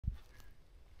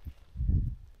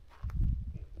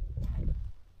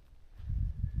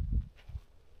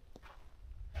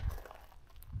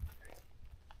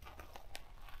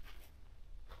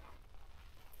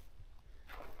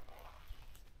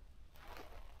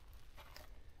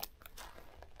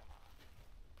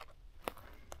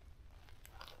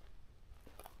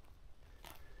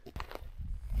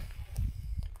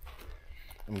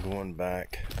I'm going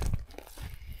back,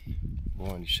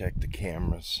 going to check the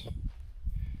cameras.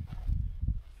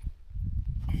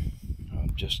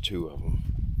 Just two of them.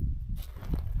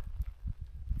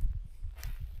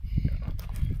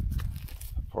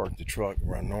 I parked the truck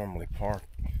where I normally park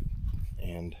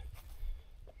and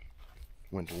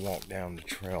went to walk down the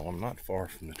trail. I'm not far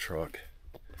from the truck.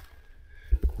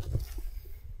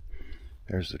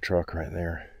 There's the truck right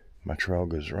there. My trail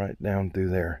goes right down through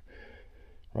there,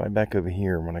 right back over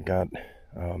here. When I got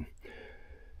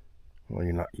well,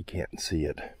 you can't see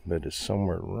it, but it's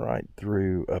somewhere right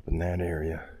through up in that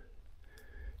area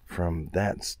from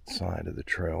that side of the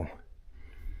trail.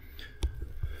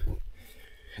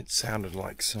 It sounded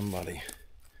like somebody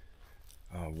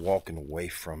walking away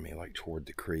from me, like toward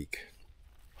the creek.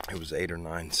 It was 8 or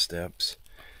 9 steps,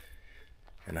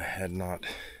 and I had not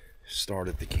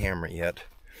started the camera yet.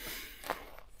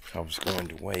 I was going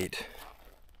to wait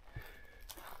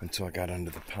until I got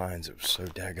under the pines. It was so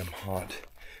daggum hot.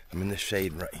 I'm in the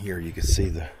shade right here. You can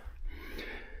see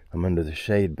I'm under the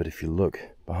shade, but if you look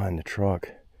behind the truck,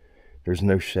 there's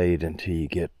no shade until you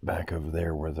get back over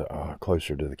there where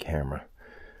closer to the camera.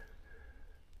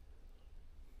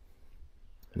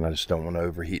 And I just don't want to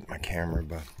overheat my camera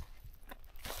by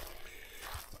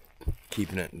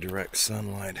keeping it in direct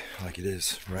sunlight like it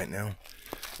is right now.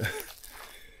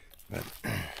 But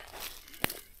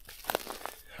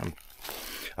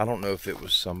I don't know if it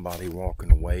was somebody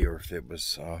walking away or if it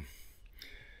was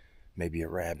maybe a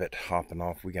rabbit hopping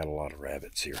off. We got a lot of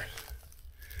rabbits here.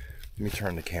 Let me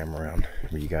turn the camera around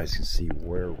where you guys can see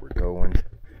where we're going.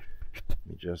 Give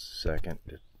me just a second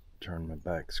to turn my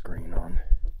back screen on.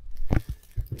 There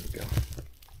we go.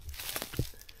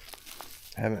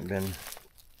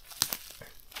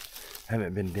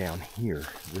 Haven't been down here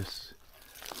this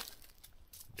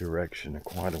direction in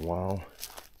quite a while.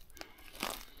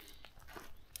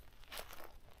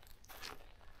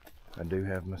 I do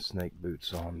have my snake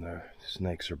boots on though.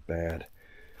 Snakes are bad.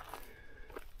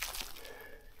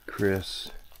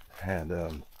 Chris had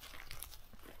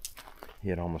he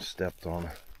had almost stepped on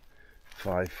a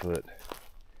 5-foot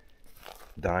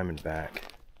diamondback,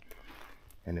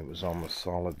 and it was almost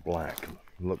solid black. It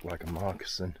looked like a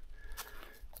moccasin.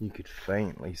 You could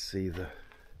faintly see the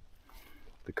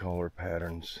color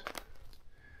patterns.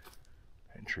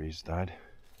 And trees died.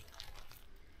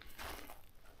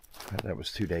 That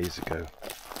was 2 days ago.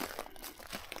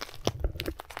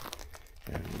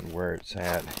 And where it's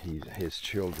at, his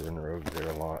children are over there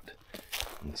a lot,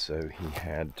 and so he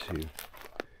had to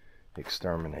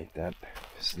exterminate that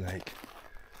snake.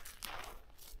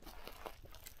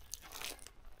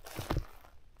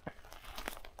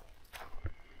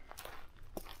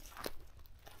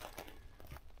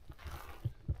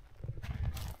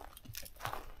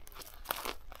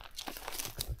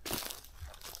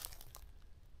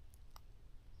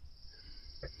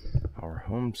 Our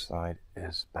home site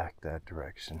is back that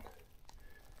direction.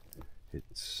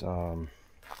 It's, if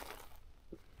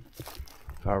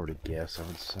I were to guess, I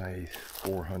would say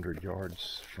 400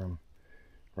 yards from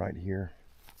right here.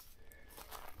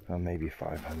 Maybe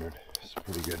 500. It's a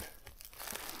pretty good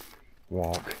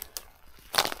walk.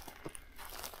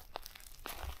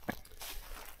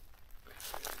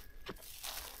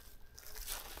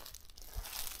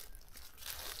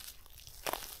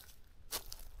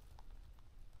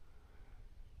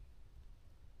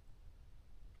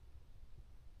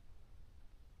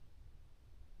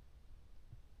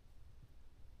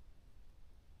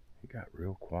 It got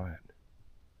real quiet.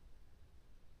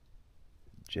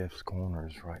 Jeff's corner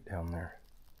is right down there.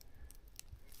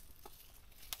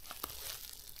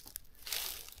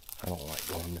 I don't like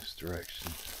going this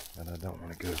direction, but I don't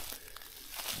want to go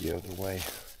the other way.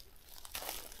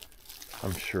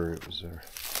 I'm sure it was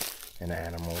an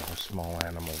animal, a small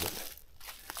animal that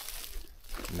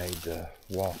made the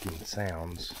walking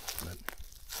sounds, but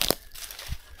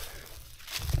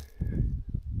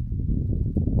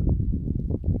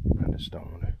I just don't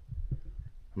want to.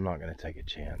 I'm not going to take a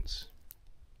chance.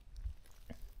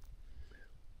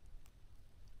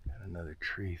 Got another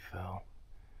tree fell.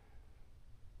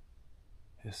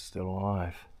 It's still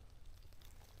alive.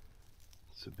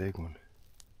 It's a big one.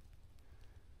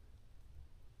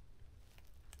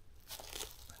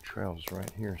 The trail's right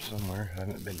here somewhere. I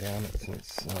haven't been down it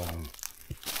since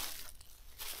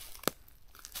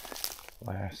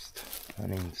last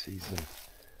hunting season.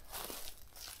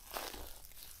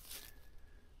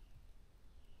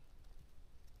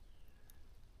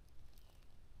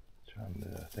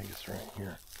 I think it's right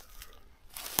here.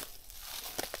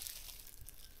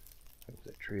 Hope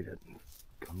that tree didn't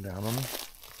come down on me.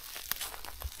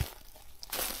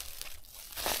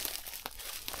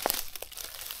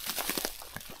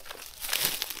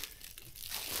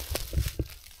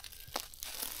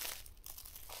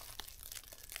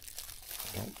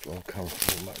 don't feel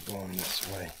comfortable about going this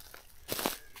way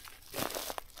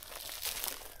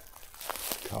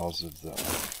because of the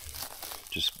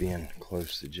just being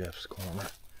close to Jeff's corner.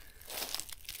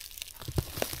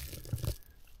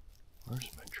 Where's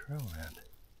my trail at?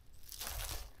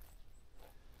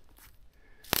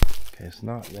 Okay, it's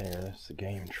not there. That's the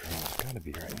game trail. It's got to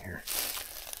be right here.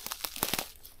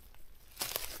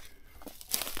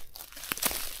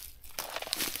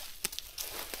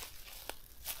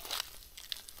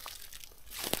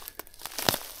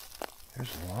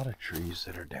 There's a lot of trees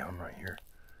that are down right here.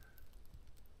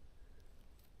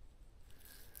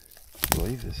 I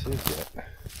believe this is it.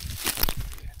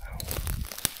 Ow.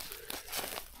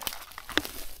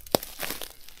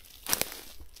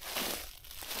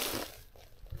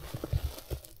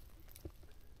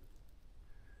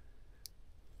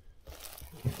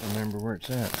 Can't remember where it's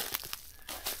at.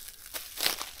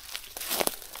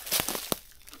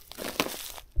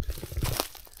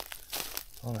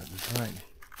 Oh, that was right.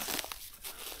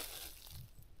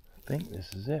 I think this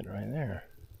is it right there.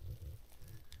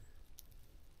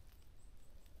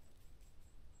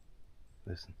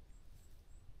 Listen.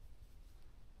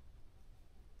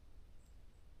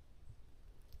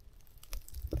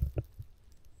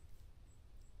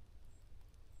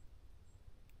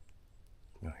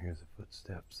 Now here's the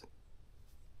footsteps.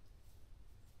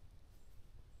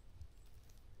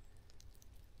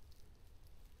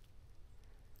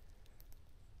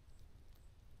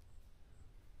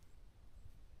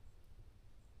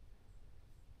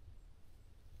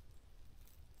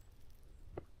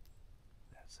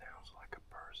 That sounds like a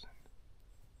person.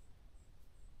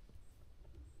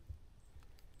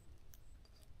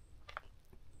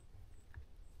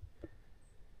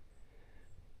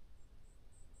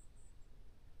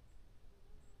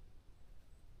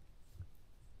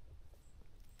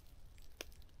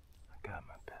 I got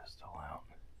my pistol out.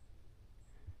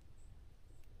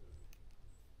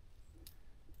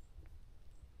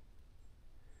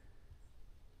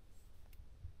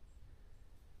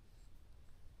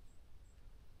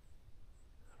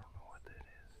 I don't know what that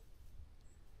is.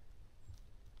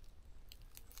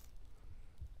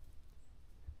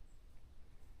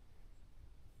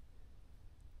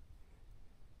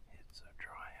 It's so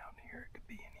dry out here, it could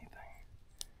be anything.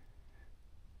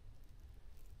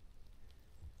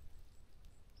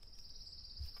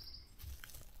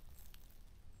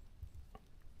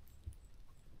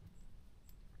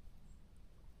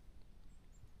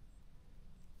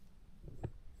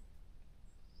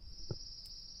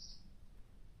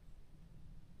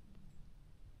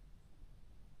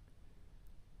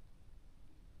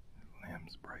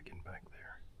 Limbs breaking back there.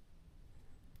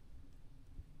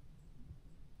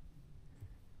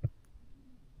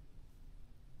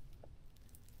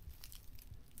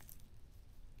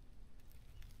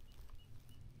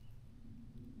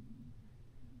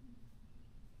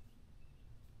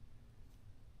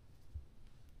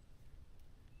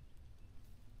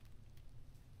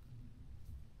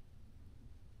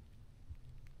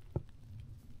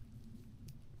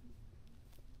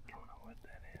 I don't know what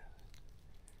that is.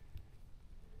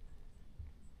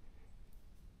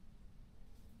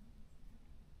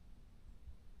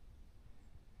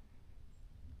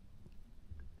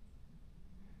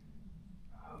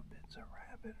 I hope it's a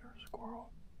rabbit or a squirrel.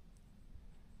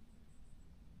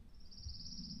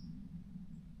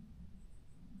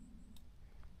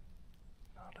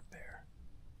 Not a bear.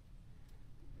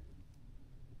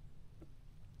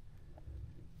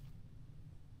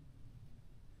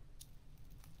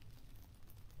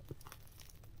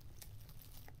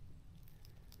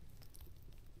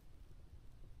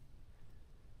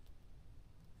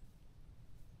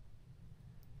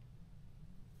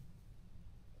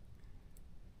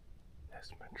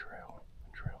 That's my trail. My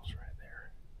trail's right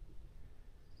there.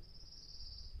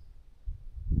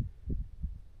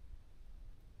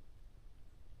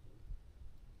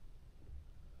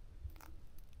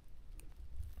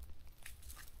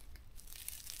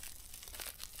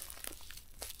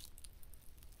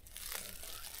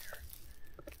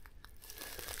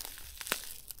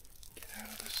 Get out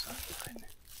of the sunlight.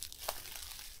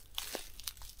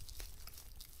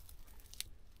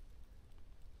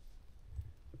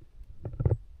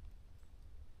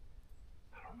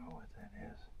 I don't know what that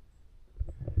is.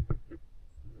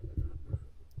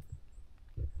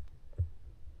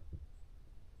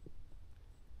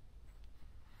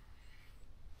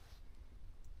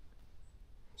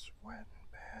 It's wet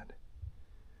and bad.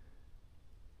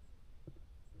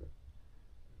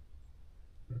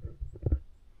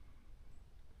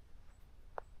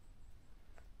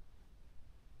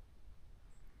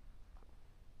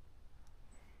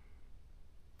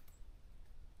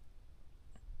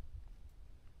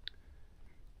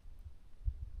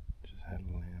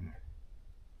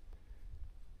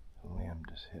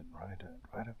 just hit right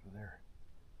over there,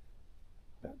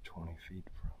 about 20 feet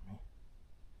from me.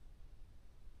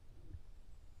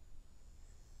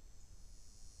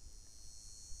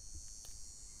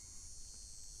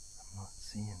 I'm not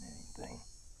seeing anything.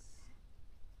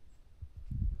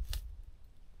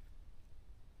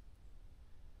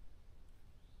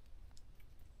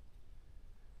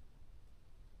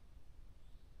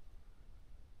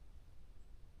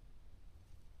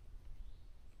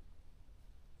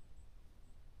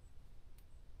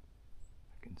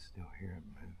 I can still hear it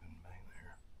moving back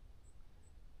there.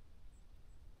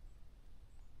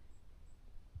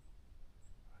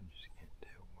 I just can't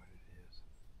tell what it is.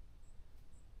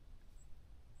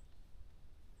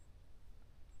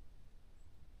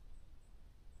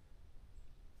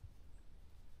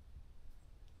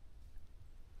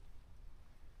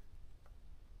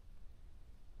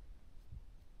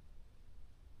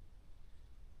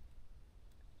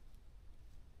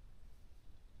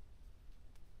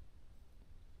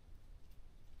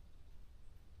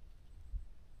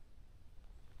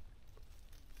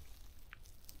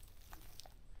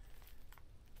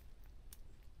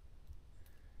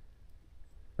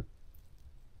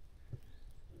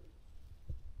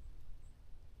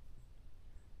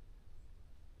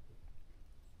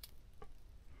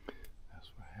 That's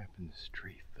what happened. This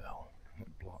tree fell and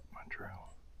it blocked my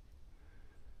trail.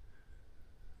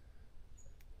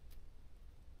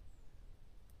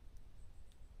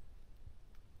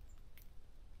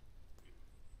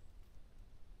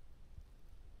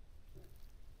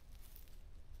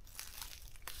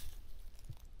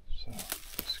 So let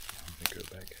me go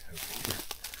back over here.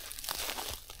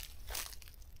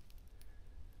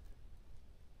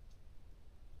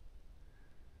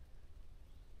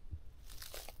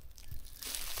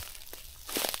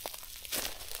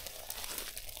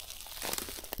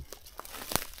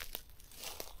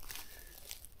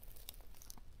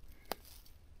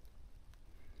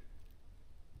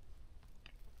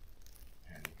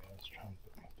 And I was trying to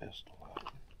put my pistol out.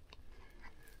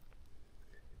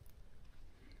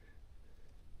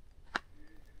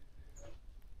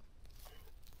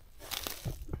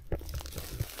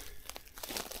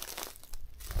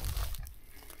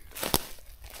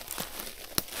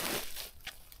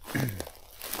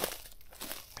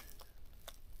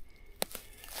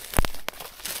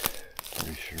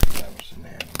 Pretty sure that was an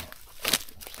animal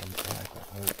of some type, I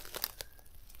hope.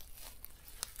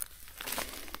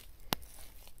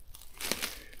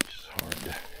 It's hard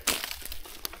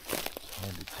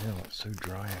to tell. It's so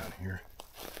dry out here.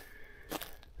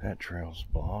 That trail's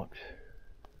blocked.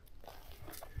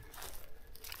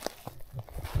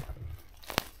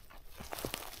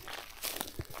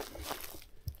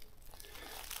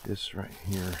 This right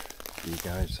here, you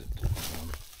guys that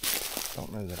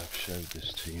don't know that I've showed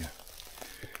this to you.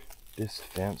 This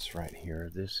fence right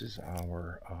here, this is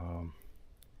our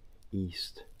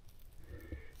east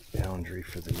boundary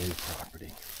for the new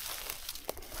property.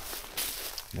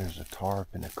 There's a tarp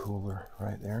and a cooler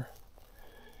right there.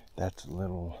 That's a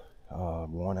little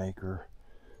 1 acre,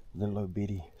 little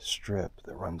bitty strip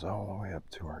that runs all the way up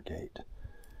to our gate.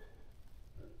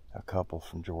 A couple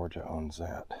from Georgia owns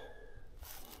that.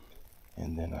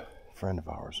 And then a friend of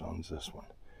ours owns this one.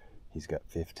 He's got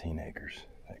 15 acres.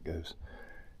 That goes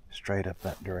straight up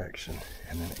that direction,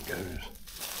 and then it goes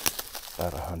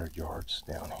about 100 yards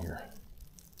down here.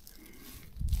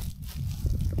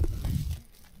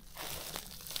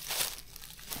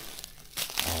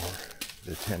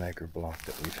 The 10-acre block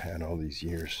that we've had all these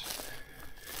years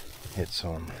hits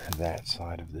on that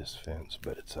side of this fence,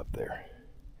 but it's up there.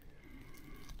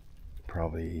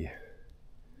 Probably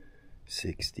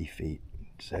 60 feet,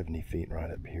 70 feet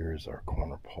right up here is our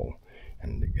corner pole,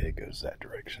 and it goes that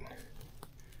direction.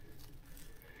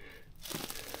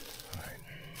 All right.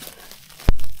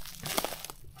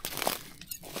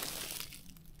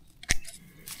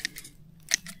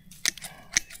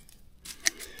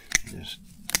 Just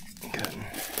cutting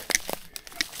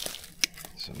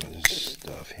some of this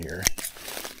stuff here.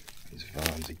 These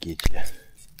vines will get you.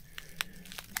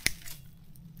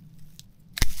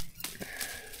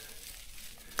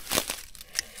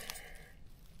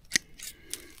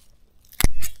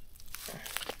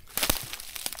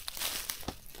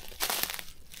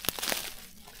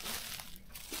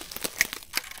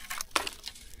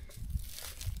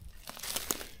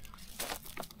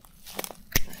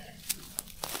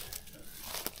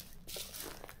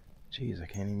 Jeez, I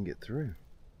can't even get through.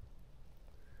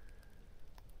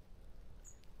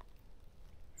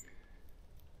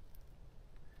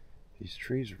 These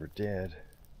trees were dead.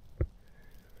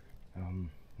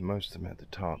 Most of them at the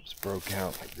tops broke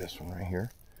out, like this one right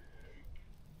here.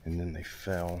 and then they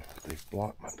fell. They've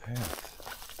blocked my path.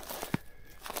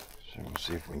 So we'll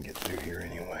see if we can get through here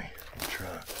anyway. I'll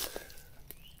try.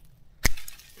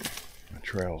 My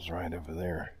trail's right over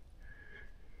there.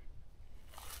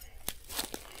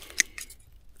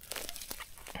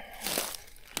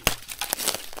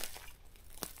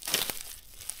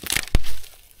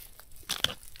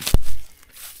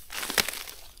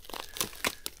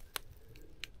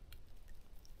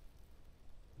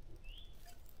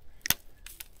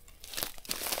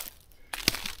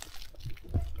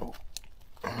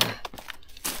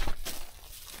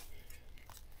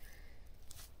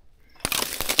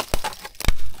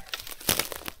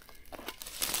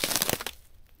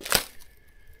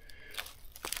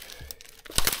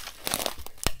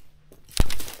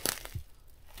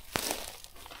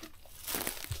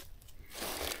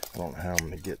 I don't know how I'm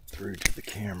going to get through to the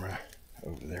camera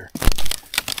over there.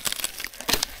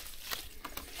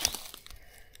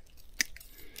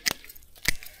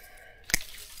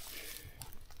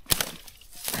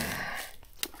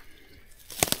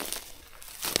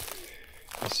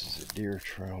 This is a deer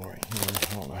trail right here.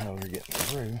 I don't know how they're getting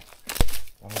through.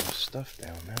 All the stuff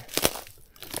down there.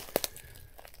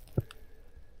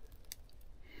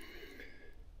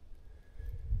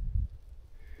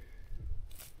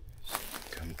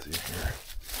 Through here.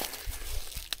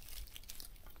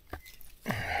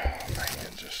 Oh, my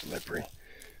hands are slippery.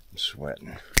 I'm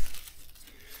sweating.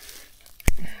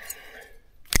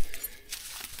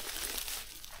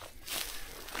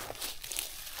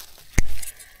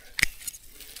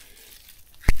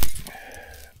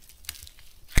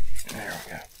 There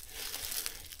we go.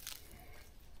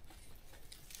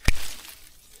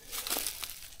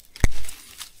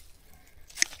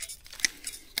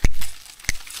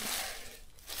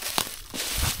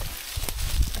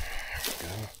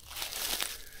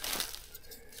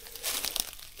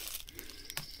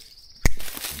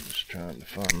 Trying to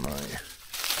find my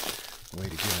way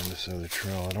to get on this other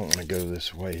trail. I don't want to go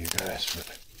this way, you guys,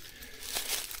 but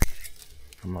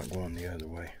I'm not going the other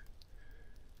way.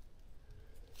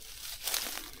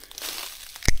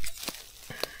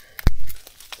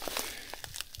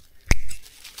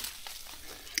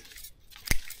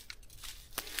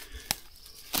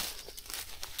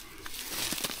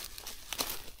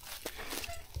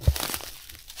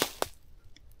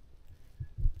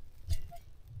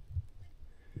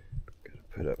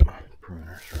 Put up my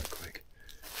pruners real quick.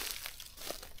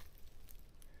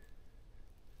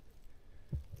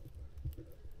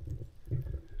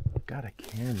 I've got a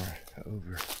camera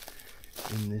over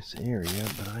in this area,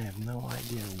 but I have no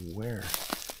idea where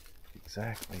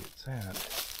exactly it's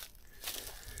at.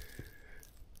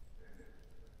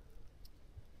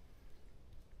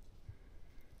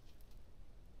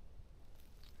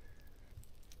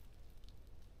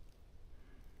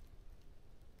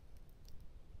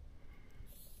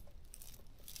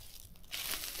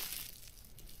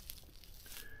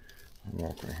 I'll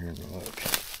walk right here and look.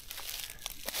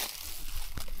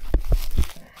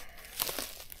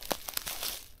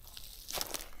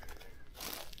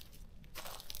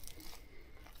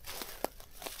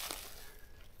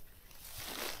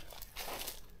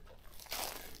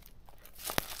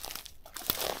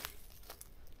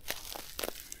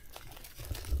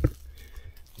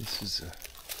 This is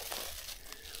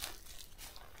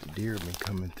the deer been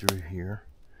coming through here,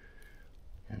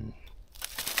 and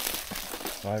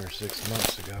 5 or 6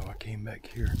 months ago I came back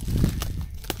here.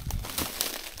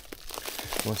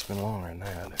 Well, it's been longer than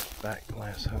that. Back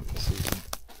last hunting season,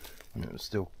 when it was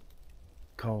still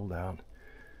cold out,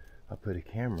 I put a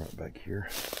camera up back here,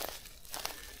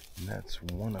 and that's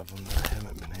one of them that I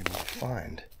haven't been able to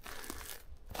find.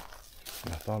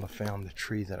 And I thought I found the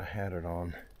tree that I had it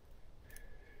on.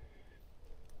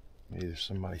 Either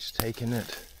somebody's taken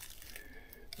it,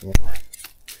 or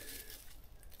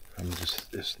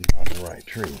it's not the right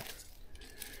tree.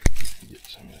 Get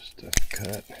some of this stuff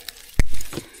cut.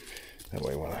 That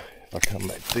way if I come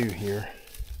back through here,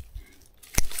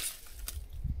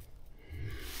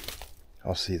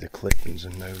 I'll see the clippings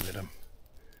and know that at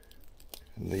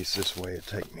least this way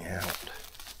it'll take me out.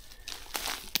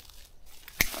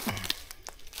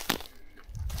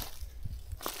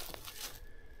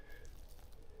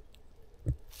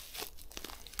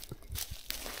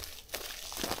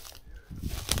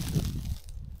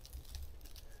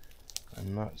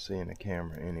 I'm not seeing a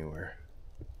camera anywhere.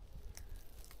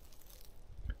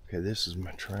 Okay, this is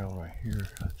my trail right here,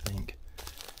 I think.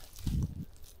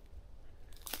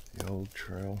 The old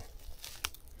trail.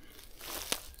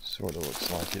 Sort of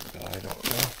looks like it, but I don't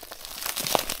know.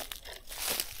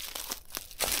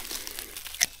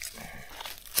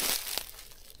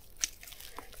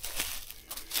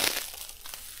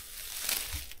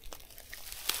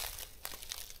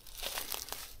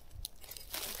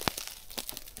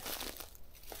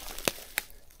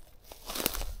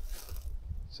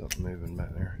 moving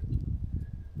back there.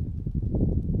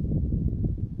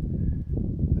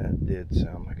 That did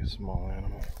sound like a small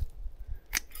animal.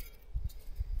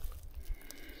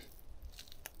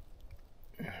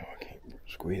 Oh, I can't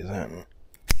squeeze that one.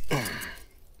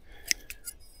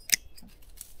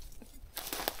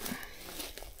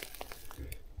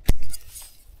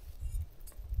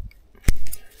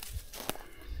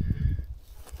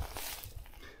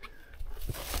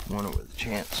 I wonder what the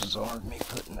chances are of me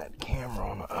putting that camera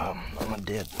on a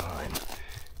dead pine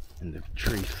and the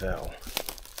tree fell.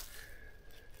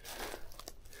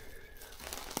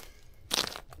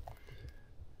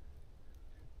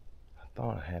 I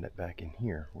thought I had it back in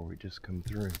here where we just come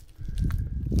through.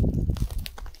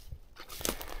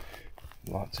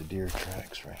 Lots of deer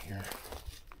tracks right here.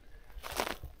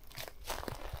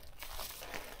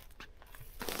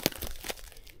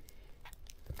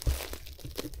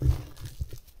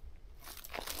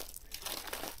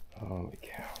 Holy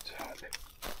cow, it's hot.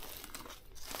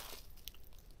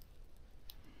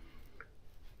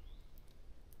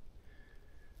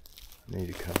 I need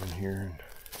to come in here and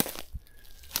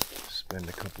spend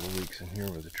a couple of weeks in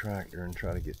here with a tractor and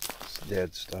try to get this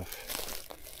dead stuff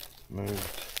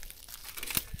moved.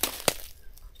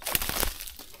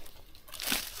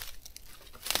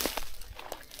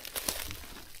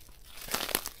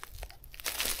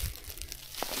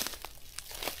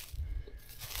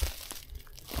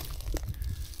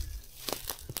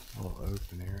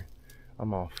 Open area.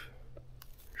 I'm off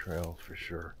trail for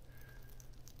sure.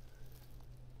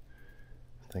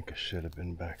 I think I should have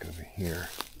been back over here.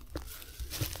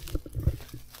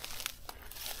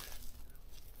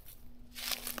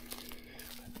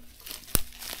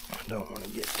 I don't want to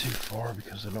get too far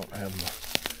because I don't have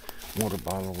my water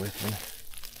bottle with me.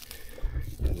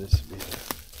 Yeah, this would be the,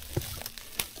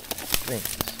 I think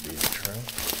this would be the trail.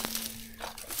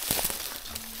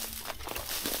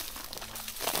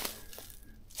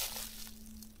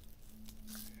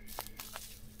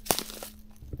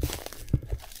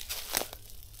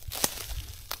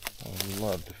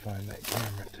 Love to find that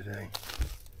camera today.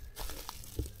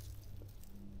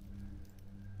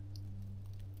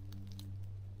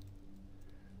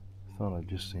 I thought I'd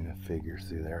just seen a figure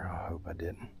through there. I hope I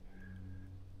didn't.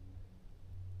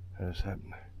 I just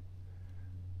happened to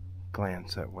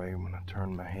glance that way when I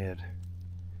turned my head,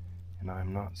 and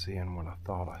I'm not seeing what I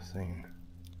thought I seen.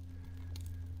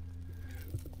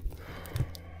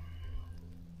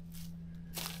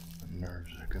 My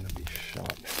nerves are gonna be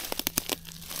shot.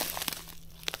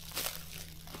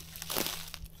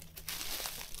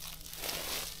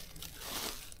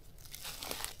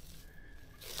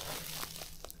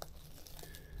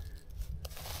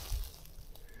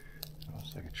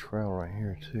 Like a trail right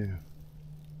here too.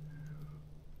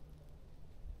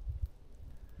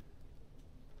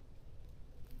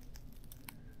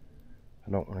 I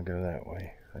don't want to go that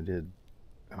way. I do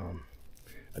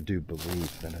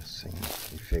believe that I've seen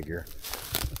a figure.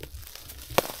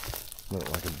 Looked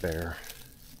like a bear.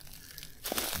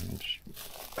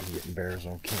 I'm getting bears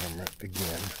on camera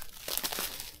again.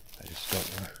 I just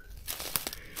don't want to.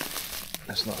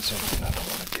 That's not something I don't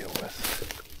want to deal with.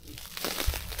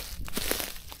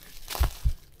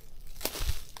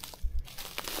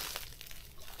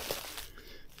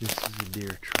 This is a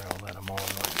deer trail that I'm on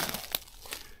right now.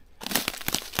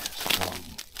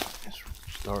 It's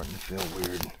starting to feel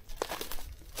weird.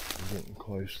 I'm getting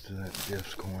close to that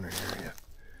Jeff's Corner area.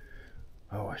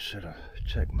 Oh, I should have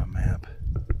checked my map.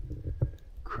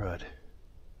 Crud.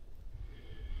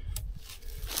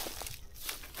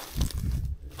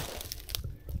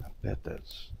 I bet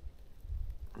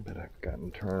I've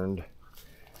gotten turned.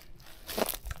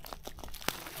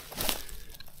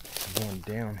 I'm going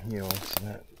downhill, so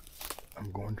that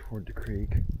I'm going toward the creek,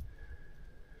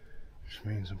 which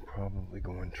means I'm probably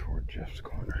going toward Jeff's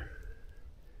Corner.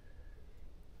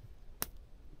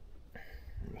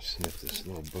 I'm gonna sniff this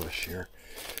little bush here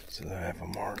so that I have a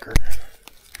marker,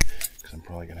 because I'm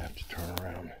probably gonna have to turn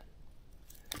around.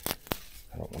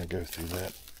 I don't want to go through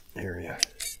that area.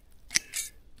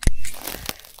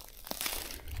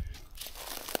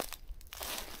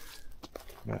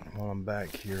 But while I'm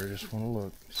back here, I just want to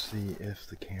look, see if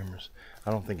the camera's...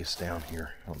 I don't think it's down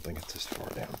here. I don't think it's this far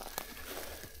down.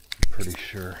 I'm pretty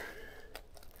sure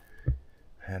I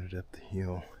had it up the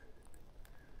hill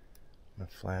in a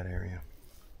flat area.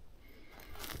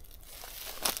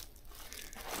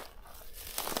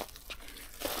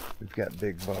 We've got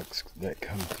big bucks that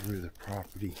come through the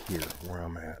property here where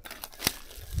I'm at.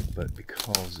 But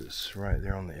because it's right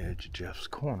there on the edge of Jeff's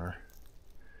Corner,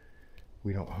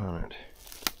 we don't hunt it.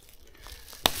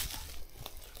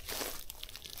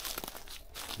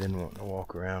 Been wanting to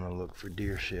walk around and look for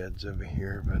deer sheds over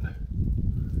here, but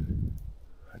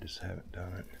I just haven't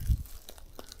done it.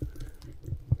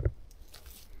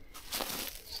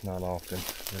 It's not often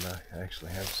that I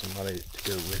actually have somebody to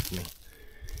go with me.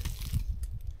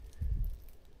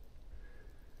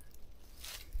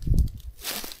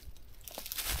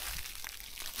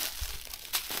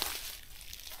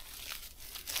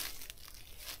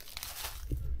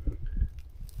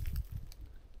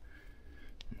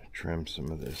 Trim some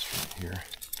of this from here.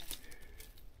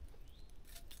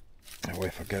 That way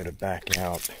if I go to back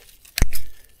out,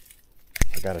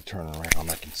 I gotta turn around,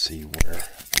 I can see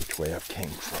which way I came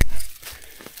from.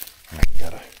 I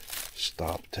gotta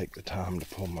stop, take the time to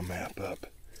pull my map up.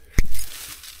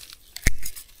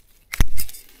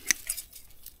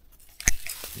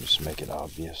 Just make it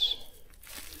obvious.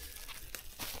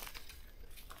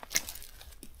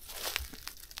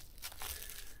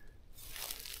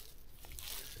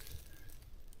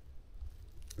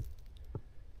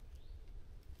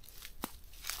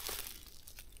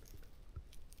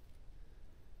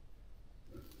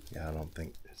 Yeah, I don't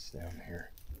think it's down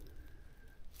here.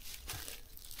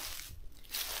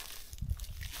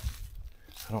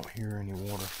 I don't hear any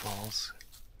waterfalls,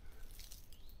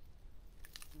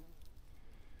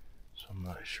 so I'm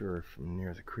not sure if I'm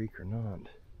near the creek or not.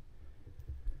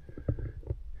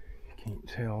 You can't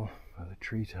tell by the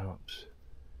treetops.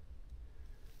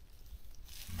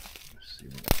 Let's see,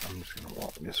 I'm just going to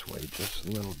walk this way just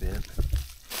a little bit.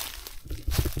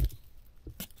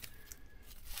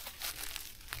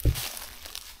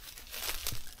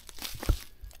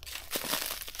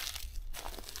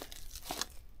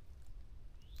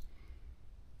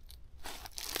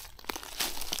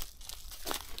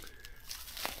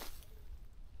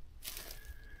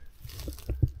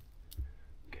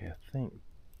 I think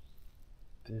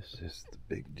this is the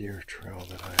big deer trail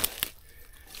that I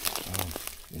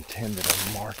intended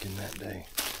on marking that day,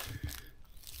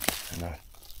 and I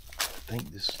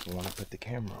think this is the one I put the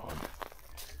camera on.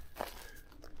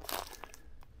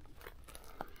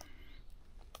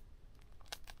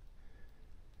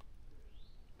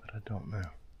 But I don't know.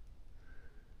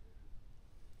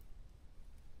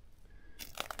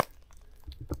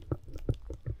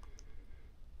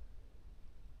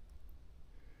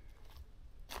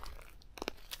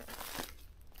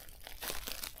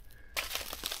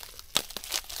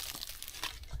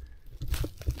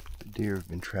 Deer have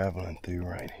been traveling through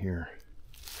right here.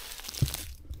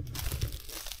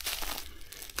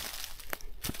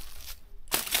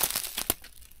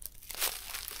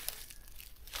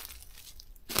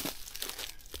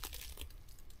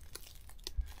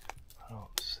 I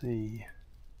don't see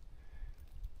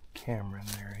a camera in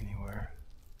there anywhere.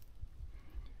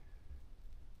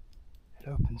 It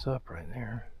opens up right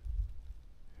there.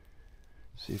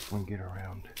 See if we can get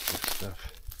around this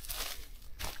stuff.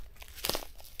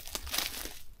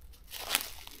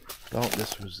 Thought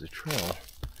this was the trail,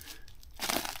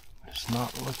 but it's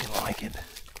not looking like it.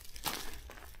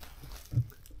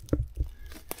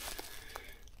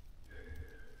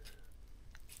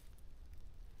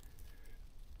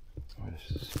 Oh,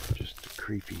 this is just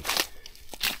creepy.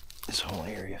 This whole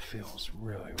area feels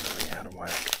really, really out of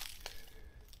whack.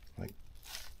 Like,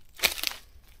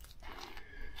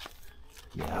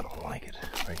 yeah, I don't like it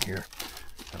right here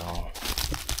at all.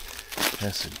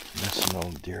 That's an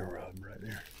old deer rub right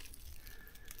there.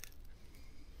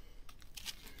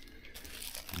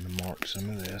 I'm going to mark some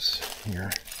of this here,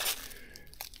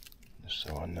 just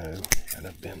so I know that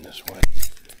I've been this way.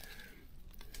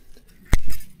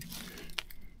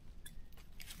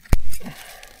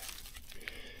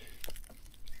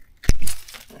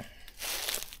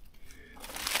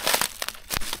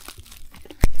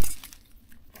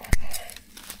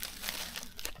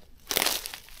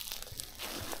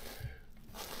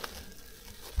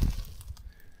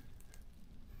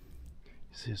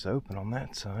 See, it's open on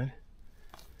that side.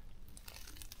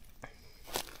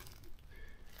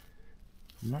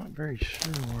 I'm not very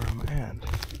sure where I'm at,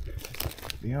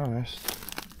 to be honest.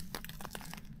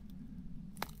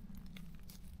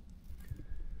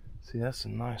 See, that's a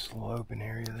nice little open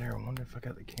area there. I wonder if I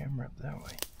got the camera up that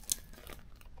way.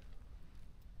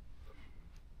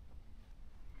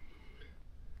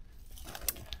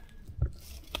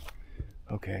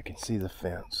 Okay, I can see the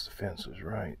fence. The fence was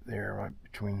right there, right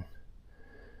between.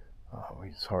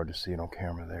 It's hard to see it on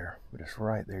camera there, but it's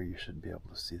right there. You should be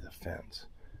able to see the fence.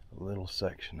 A little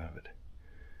section of it.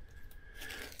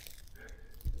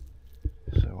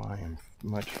 So I am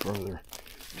much further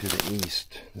to the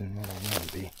east than what I want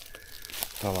to be.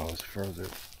 Thought I was further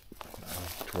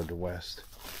toward the west.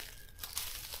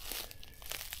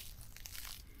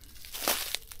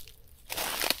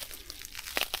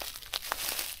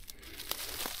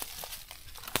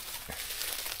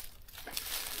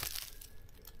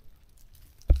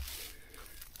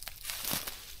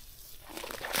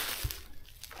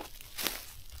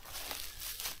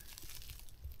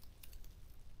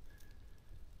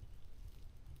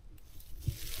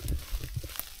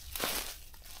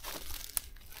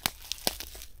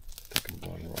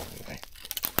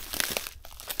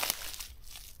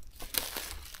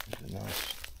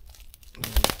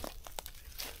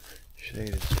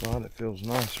 spot that feels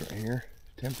nice right here,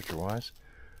 temperature wise.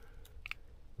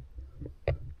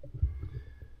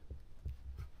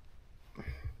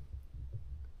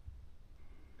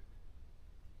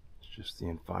 It's just the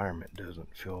environment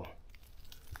doesn't feel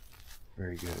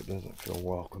very good. It doesn't feel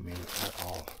welcoming at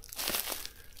all.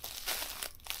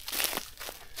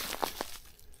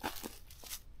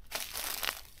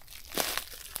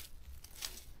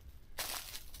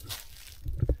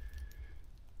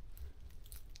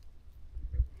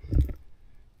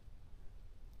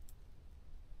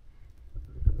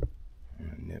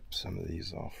 Some of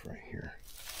these off right here.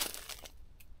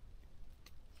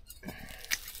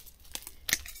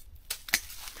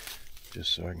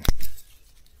 Just so I can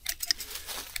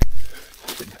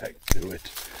get back to it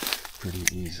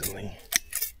pretty easily.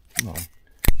 Come on.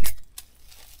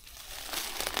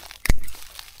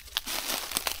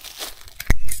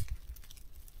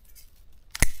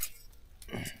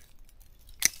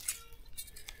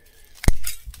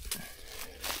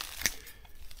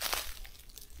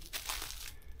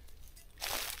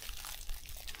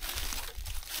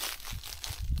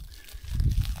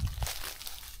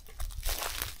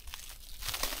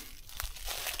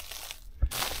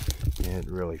 It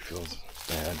really feels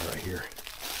bad right here.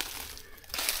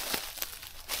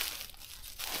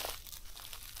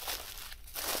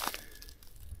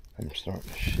 I'm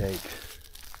starting to shake.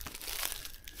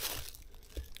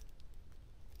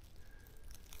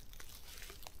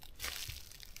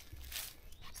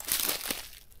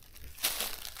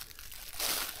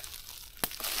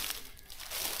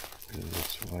 Go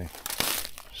this way.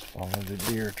 Just follow the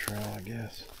deer trail, I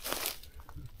guess.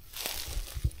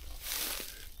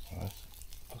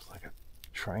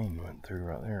 Train went through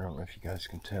right there. I don't know if you guys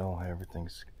can tell how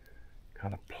everything's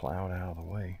kind of plowed out of the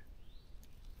way.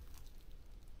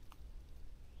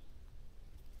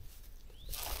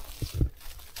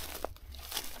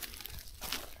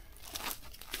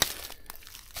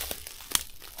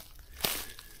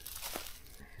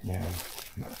 Yeah,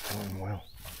 I'm not feeling well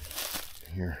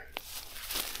here.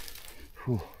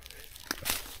 Whew.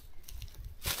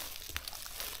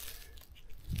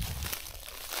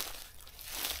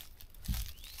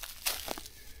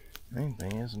 Main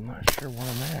thing is, I'm not sure where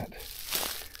I'm at.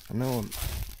 I know I'm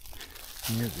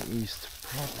near the east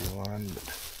property line, but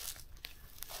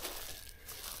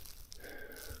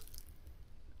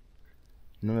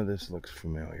none of this looks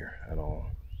familiar at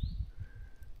all.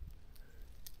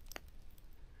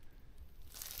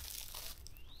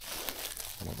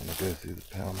 I don't want to go through the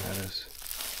palmettos.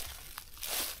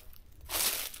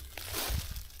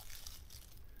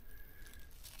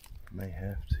 May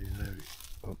have to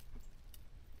though. Oh.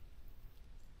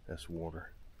 That's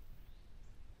water.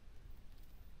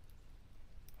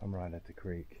 I'm right at the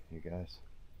creek, you guys.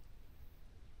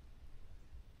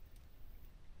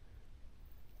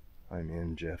 I'm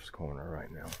in Jeff's corner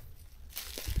right now.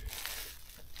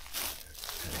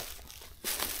 Okay.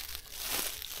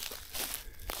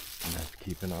 I'm gonna have to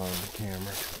keep an eye on the camera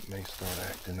because it may start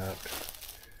acting up.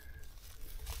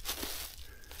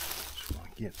 Just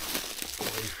want to get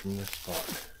away from this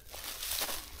spot.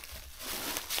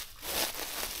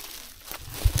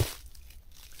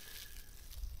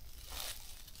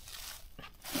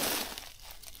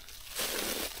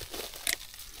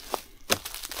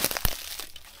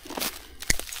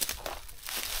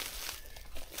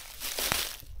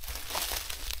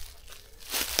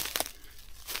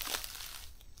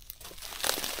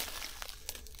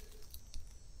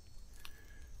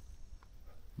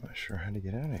 Not sure how to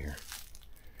get out of here.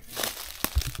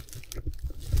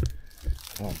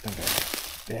 I don't think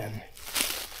I've been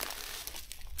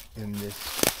in this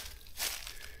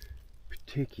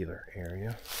particular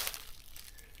area,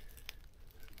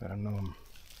 but I know I'm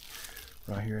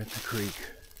right here at the creek.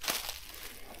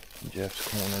 Jeff's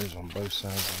corner is on both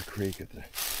sides of the creek at the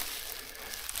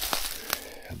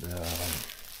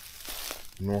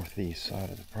northeast side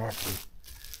of the property.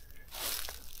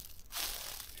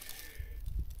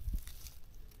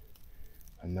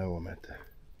 I know I'm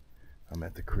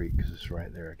at the creek because it's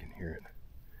right there. I can hear it.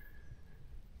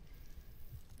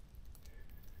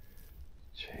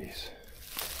 Jeez.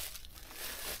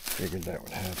 Figured that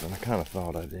would happen. I kind of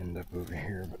thought I'd end up over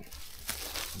here, but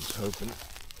I was hoping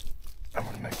I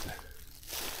would make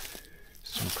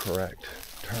some correct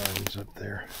turns up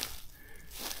there.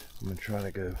 I'm gonna try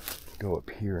to go up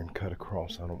here and cut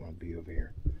across. I don't want to be over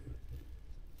here.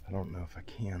 I don't know if I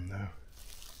can though.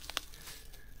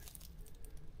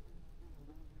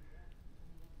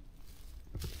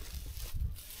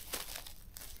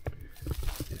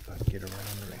 If I can get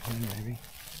around right here, maybe.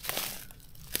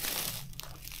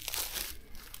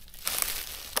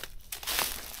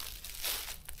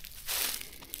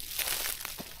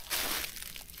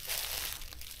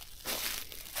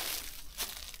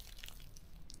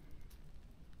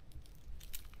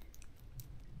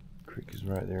 Creek is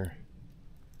right there.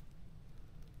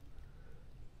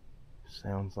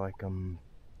 Sounds like I'm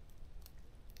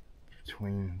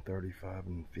between 35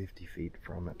 and 50 feet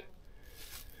from it.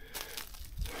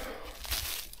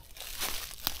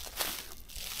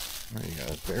 Alright, you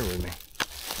guys, bear with me.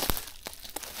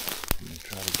 I'm going to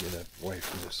try to get up away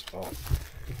from this spot.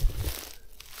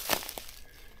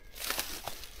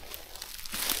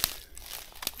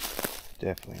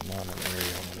 Definitely not an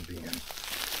area I want to be in.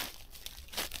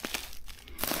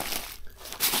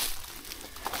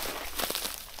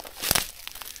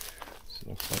 So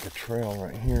looks like a trail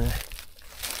right here.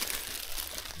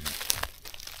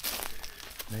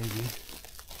 Maybe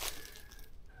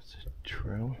that's a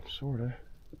trail, sorta.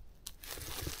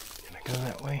 Can I go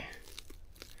that way?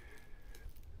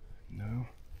 No.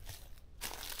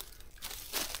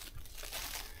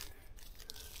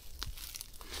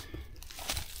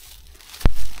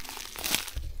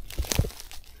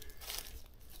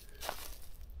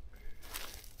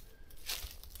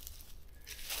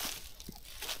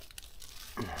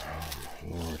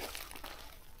 Lord,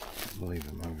 I can't believe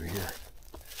I'm over here.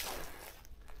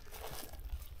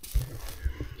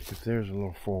 If there's a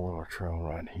little four-wheeler trail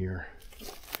right here,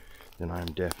 then I'm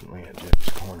definitely at Jeff's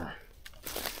Corner.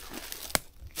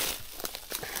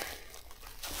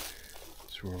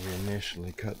 It's where we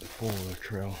initially cut the four-wheeler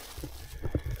trail,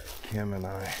 Kim and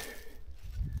I.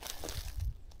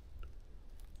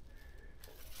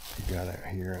 We got out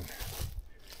here and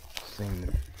seen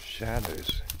the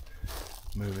shadows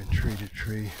moving tree to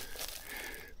tree.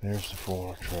 There's the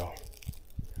four-wheeler trail.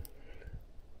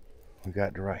 We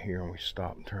got to right here and we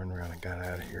stopped and turned around and got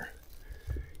out of here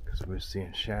because we were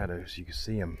seeing shadows. You can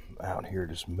see them out here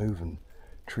just moving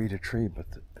tree to tree, but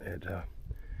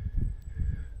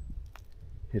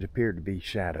it appeared to be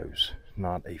shadows,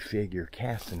 not a figure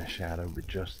casting a shadow, but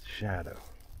just the shadow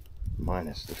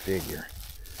minus the figure.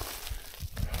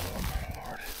 Oh my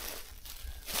Lord.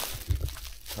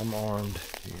 I'm armed,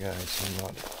 you guys. I'm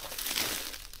not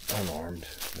unarmed,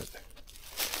 but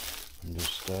I'm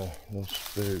just a little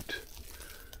spooked.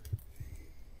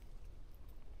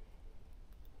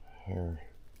 Here.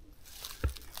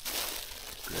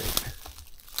 Great.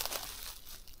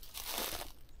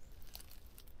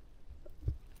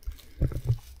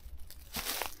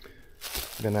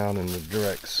 Been out in the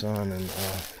direct sun and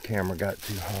camera got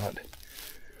too hot.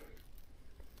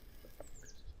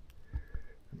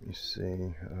 Let me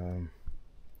see.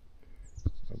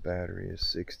 My battery is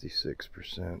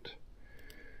 66%.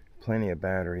 Plenty of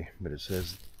battery, but it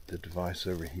says the device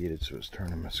overheated, so it's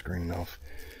turning my screen off.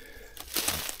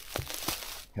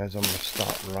 Guys, I'm going to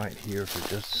stop right here for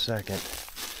just a second.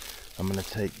 I'm going to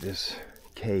take this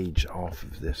cage off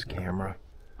of this camera.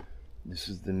 This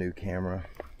is the new camera.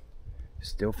 It's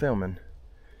still filming,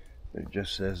 but it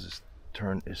just says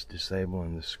it's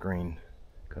disabling the screen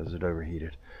because it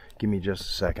overheated. Give me just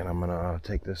a second. I'm going to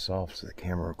take this off so the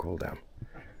camera will cool down.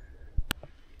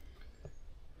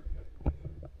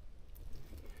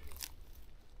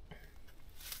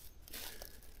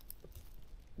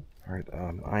 Alright,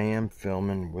 I am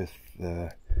filming with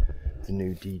the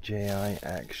new DJI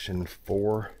Action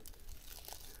 4.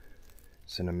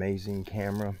 It's an amazing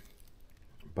camera,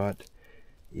 but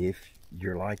if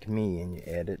you're like me and you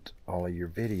edit all of your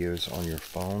videos on your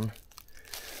phone,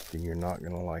 then you're not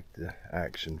going to like the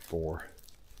Action 4.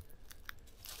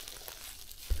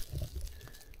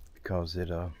 Because it,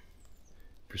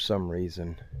 for some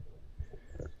reason,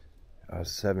 a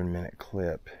 7-minute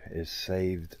clip is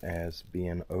saved as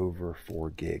being over 4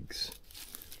 gigs.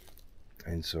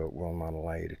 And so it will not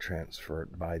allow you to transfer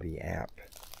it by the app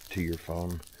to your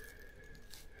phone.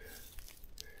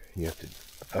 You have to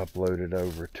upload it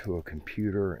over to a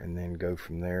computer and then go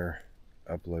from there,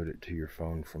 upload it to your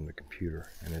phone from the computer,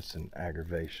 and it's an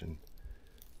aggravation.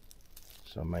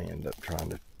 So I may end up trying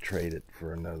to trade it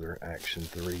for another Action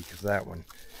 3, because that one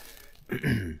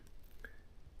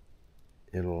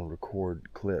it'll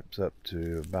record clips up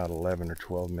to about 11 or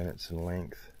 12 minutes in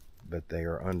length, but they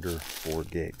are under 4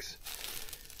 gigs.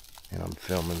 And I'm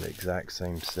filming the exact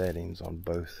same settings on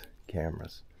both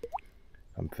cameras.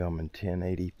 I'm filming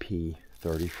 1080p,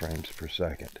 30 frames per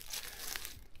second.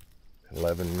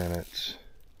 11 minutes,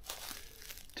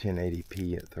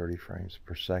 1080p at 30 frames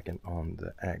per second on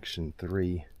the Action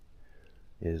 3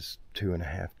 is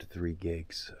 2.5 to 3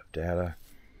 gigs of data.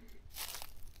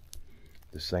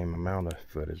 The same amount of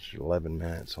footage, 11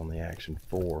 minutes on the Action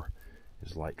 4,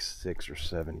 is like 6 or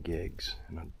 7 gigs,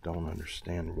 and I don't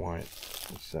understand why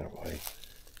it's that way.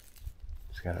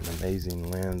 It's got an amazing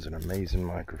lens, an amazing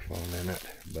microphone in it,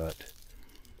 but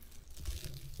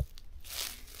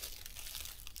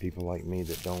people like me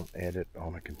that don't edit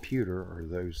on a computer, or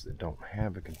those that don't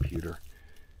have a computer,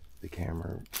 the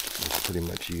camera is pretty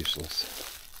much useless.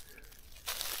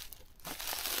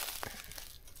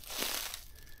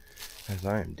 As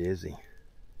I am dizzy.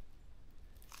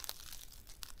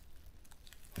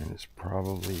 And it's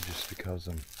probably just because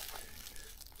I'm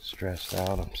stressed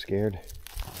out. I'm scared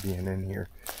of being in here.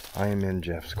 I am in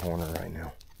Jeff's corner right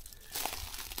now.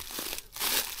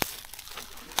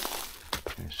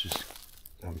 It's just,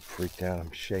 I'm freaked out.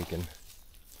 I'm shaking.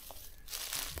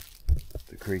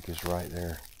 The creek is right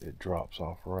there. It drops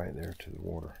off right there to the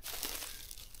water.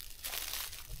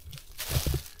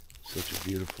 Such a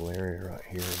beautiful area right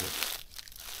here, but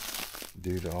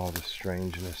due to all the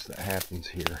strangeness that happens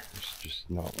here, it's just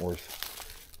not worth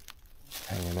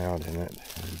hanging out in it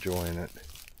and enjoying it.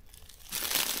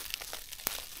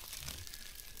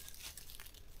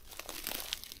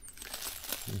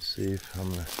 Let's see if I'm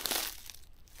gonna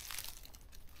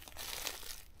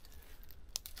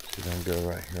see if I can go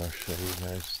right here. I'll show you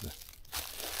guys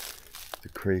the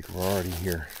creek. We're already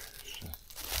here. So.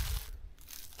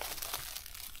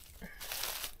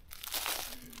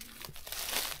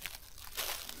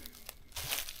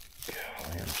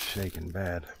 Golly, I'm shaking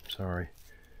bad. I'm sorry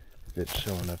if it's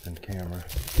showing up in camera.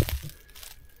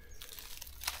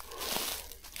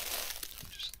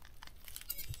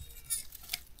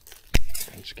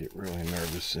 I just get really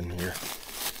nervous in here.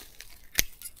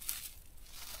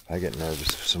 I get nervous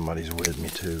if somebody's with me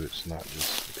too. It's not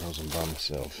just because I'm by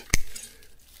myself.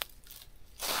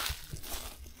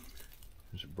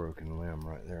 There's a broken limb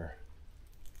right there.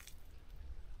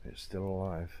 It's still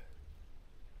alive.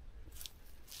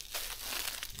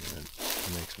 And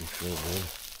it makes me feel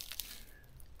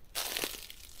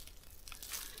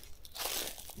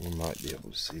good. You might be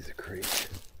able to see the creek.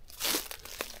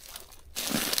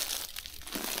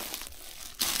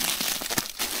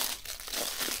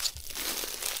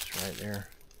 Right there.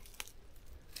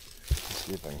 Let's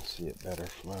see if I can see it better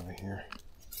from over here.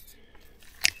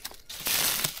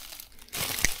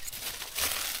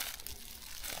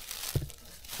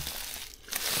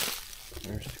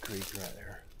 There's the creek right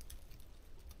there.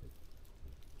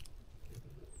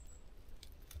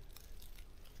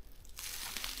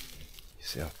 You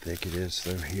see how thick it is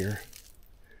through here?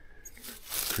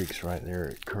 The creek's right there.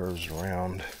 It curves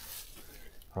around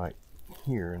right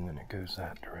here and then it goes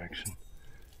that direction.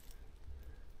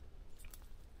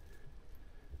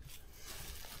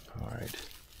 Alright,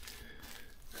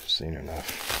 I've seen enough.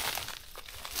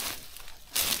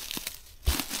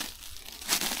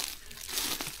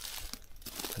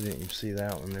 I didn't even see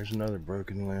that one. There's another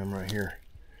broken limb right here.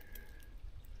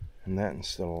 And that one's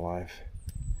still alive.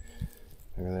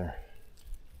 Over there.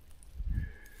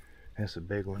 That's a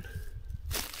big one.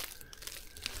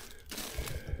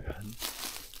 I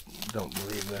don't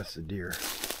believe that's a deer.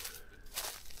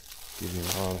 Give you an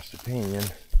honest opinion.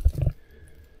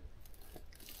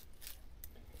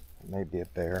 Maybe a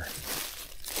bear.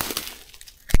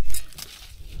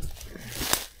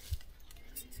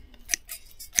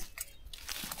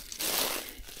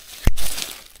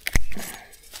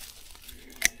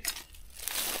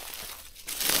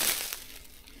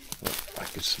 I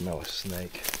could smell a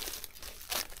snake.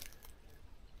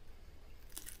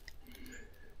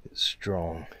 It's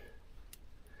strong.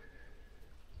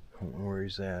 I don't know where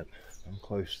he's at. I'm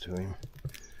close to him.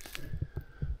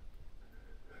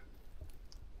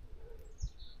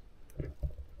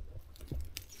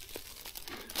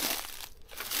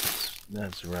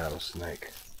 That's a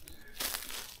rattlesnake.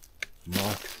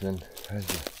 Moccasin has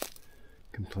a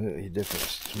completely different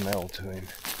smell to him.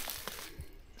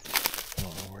 I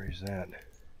don't know where he's at.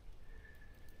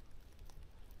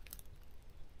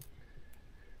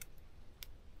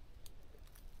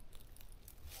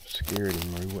 Scared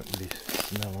him or he wouldn't be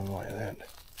smelling like that.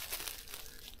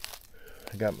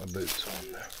 I got my boots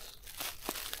on now.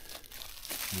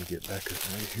 Let me get back up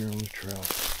right here on the trail.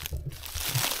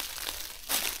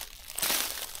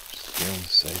 Stay on the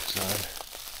safe side.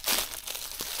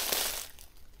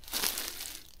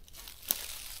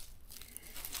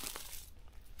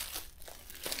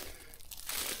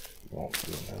 Walk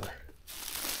through another.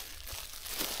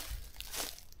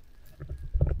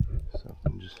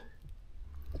 Something just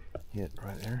hit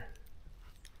right there.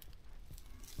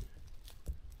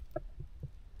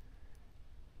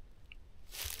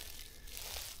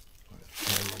 The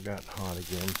camera got hot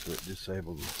again, so it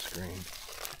disabled my screen.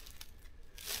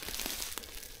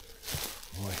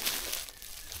 Boy.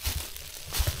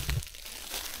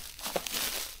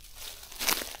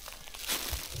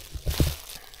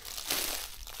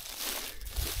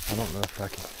 I don't know if I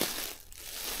can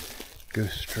go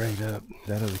straight up.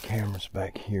 That other camera's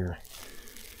back here.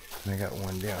 And I got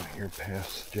one down here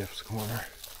past Jeff's corner.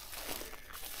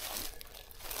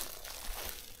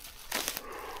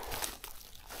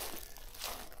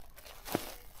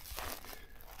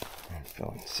 I'm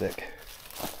feeling sick.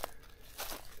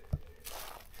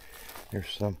 There's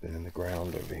something in the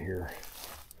ground over here.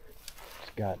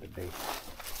 It's got to be.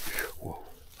 Whoa.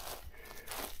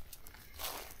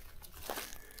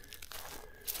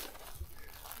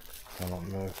 I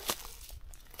don't know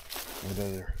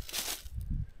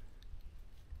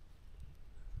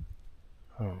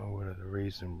what other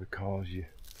reason would cause you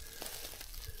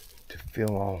to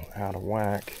feel all out of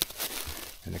whack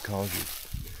and to cause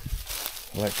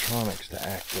your electronics to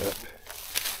act up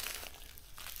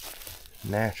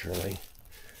naturally,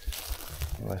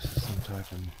 unless it's some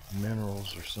type of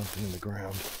minerals or something in the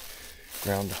ground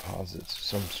deposits of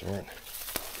some sort.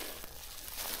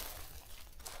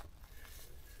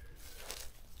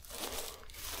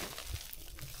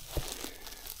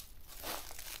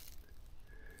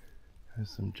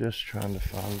 As I'm just trying to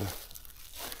find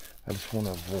I just want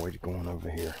to avoid going over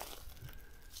here.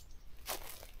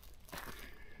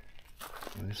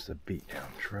 And this is a beat down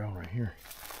trail right here.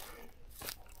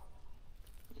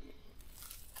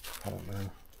 I don't know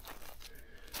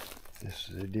if this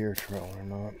is a deer trail or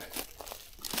not.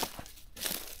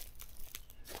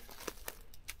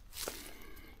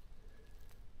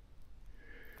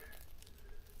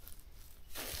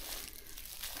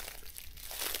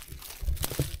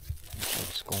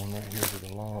 It's going right here to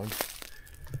the log.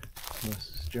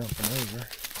 Unless it's jumping over.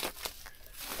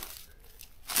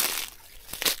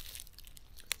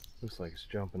 Looks like it's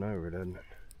jumping over, doesn't it?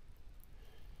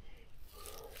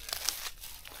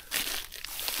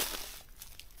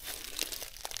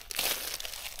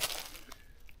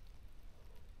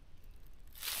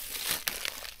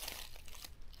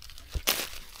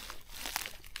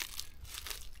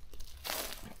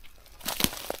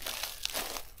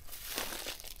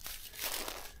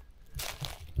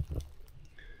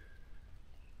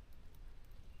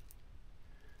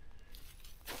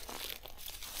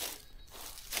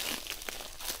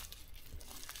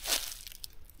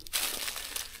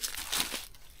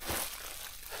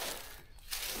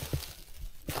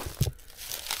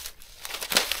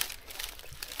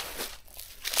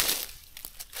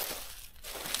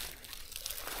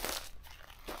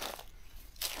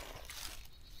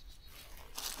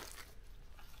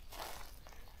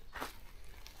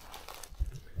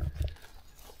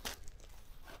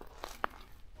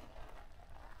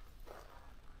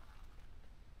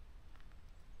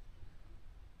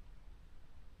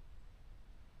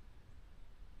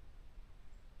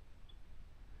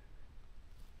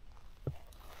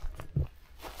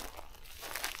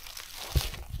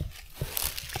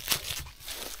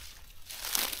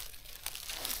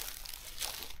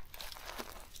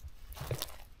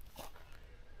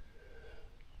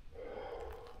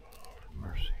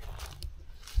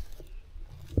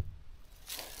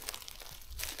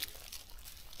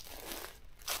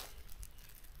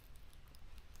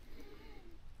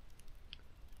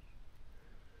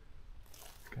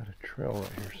 Got a trail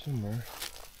right here somewhere.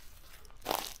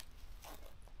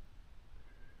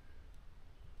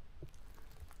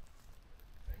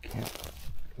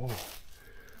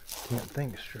 Can't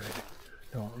think straight.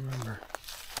 Don't remember.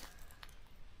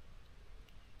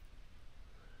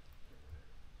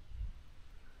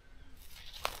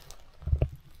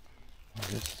 I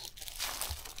just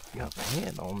got my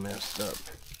hand all messed up.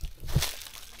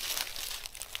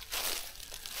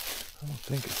 I don't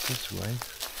think it's this way.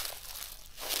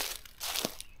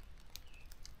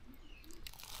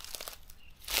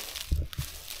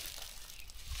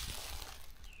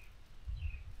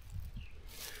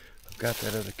 Got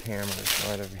that other camera that's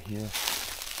right over here.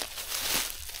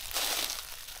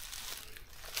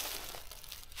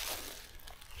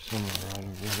 Somewhere right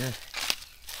over here.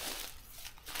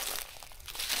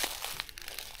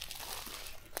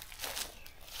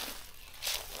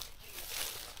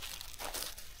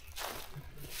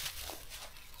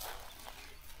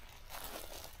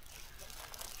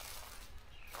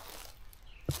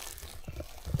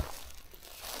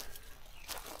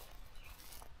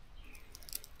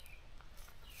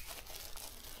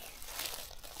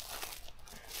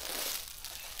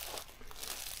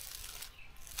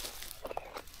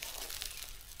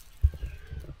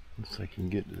 Looks like you can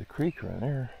get to the creek right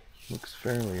there. Looks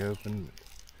fairly open, but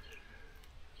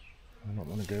I don't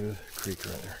want to go to the creek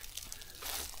right there.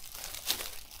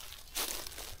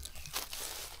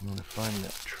 I'm going to find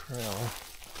that trail,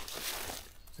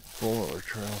 that boiler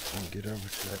trail, so I can get over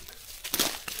to that.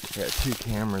 I got two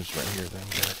cameras right here that I'm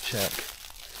going to check.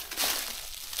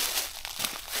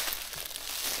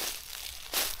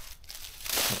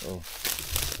 Uh-oh.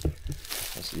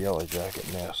 That's the yellow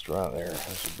jacket nest right there.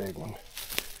 That's a big one.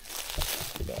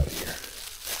 Get out of here.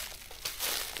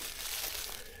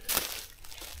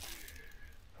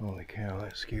 Holy cow,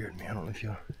 that scared me. I don't know if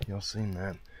y'all seen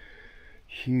that.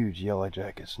 Huge yellow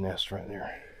jacket's nest right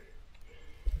there.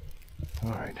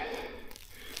 Alright.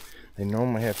 They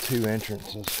normally have 2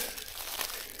 entrances.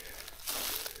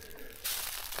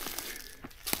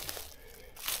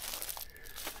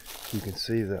 You can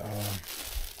see the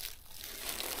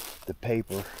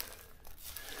paper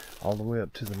all the way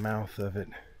up to the mouth of it.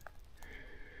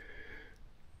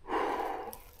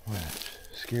 Well, it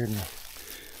scared me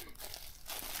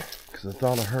because I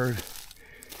thought I heard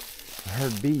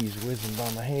bees whizzing by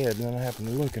my head, and then I happened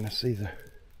to look and I see that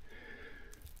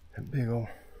big old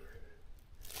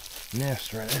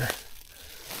nest right there.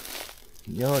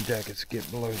 Yellow jackets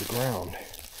get below the ground.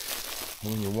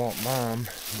 When you walk by them,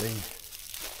 they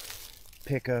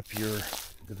pick up the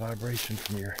vibration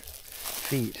from your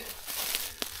feet,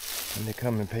 and they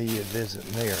come and pay you a visit,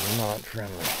 and they are not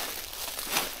friendly.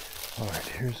 Alright,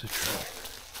 here's the trail.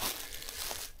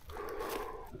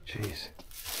 Jeez.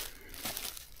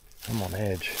 I'm on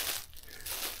edge.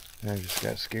 And I just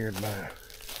got scared by a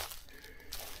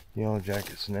yellow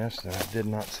jacket's nest, and I did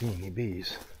not see any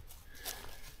bees.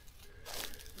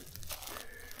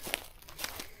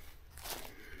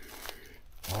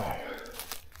 Wow.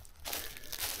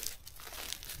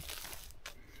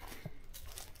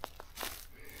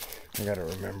 I gotta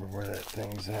remember where that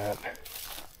thing's at,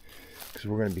 because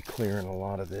we're gonna be clearing a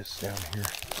lot of this down here.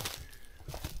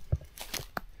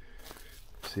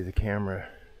 See, the camera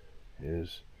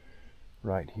is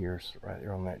right here, right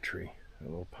there on that tree, that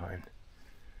little pine.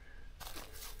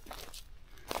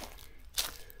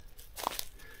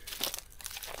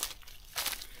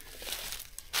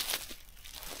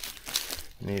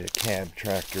 I need a cab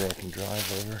tractor I can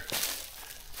drive over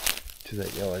to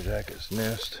that yellow jacket's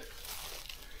nest,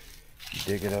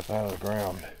 dig it up out of the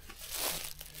ground,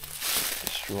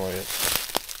 destroy it.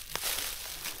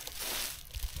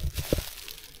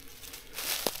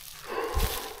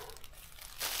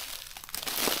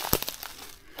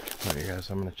 Alright guys,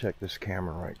 I'm going to check this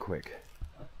camera right quick.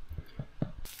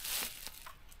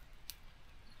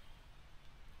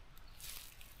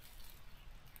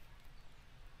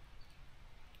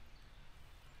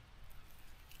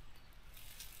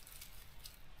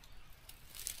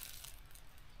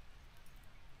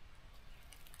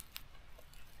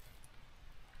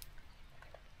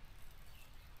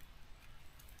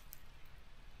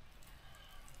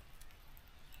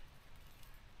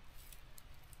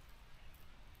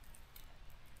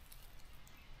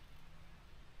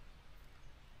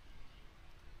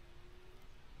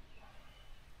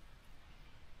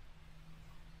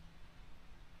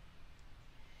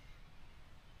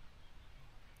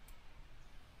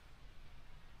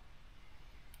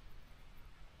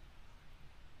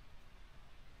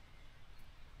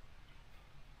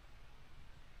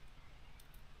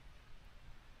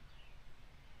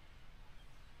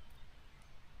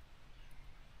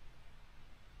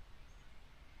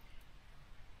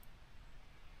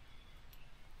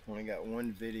 Only got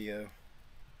one video,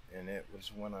 and it was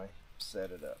when I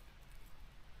set it up.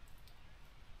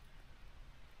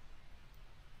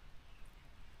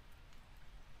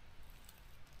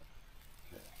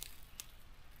 Okay.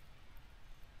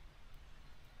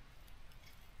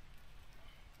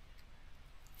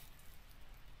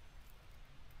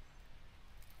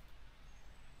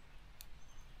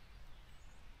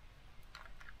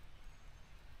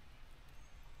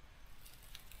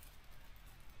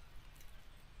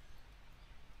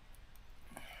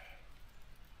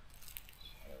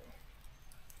 So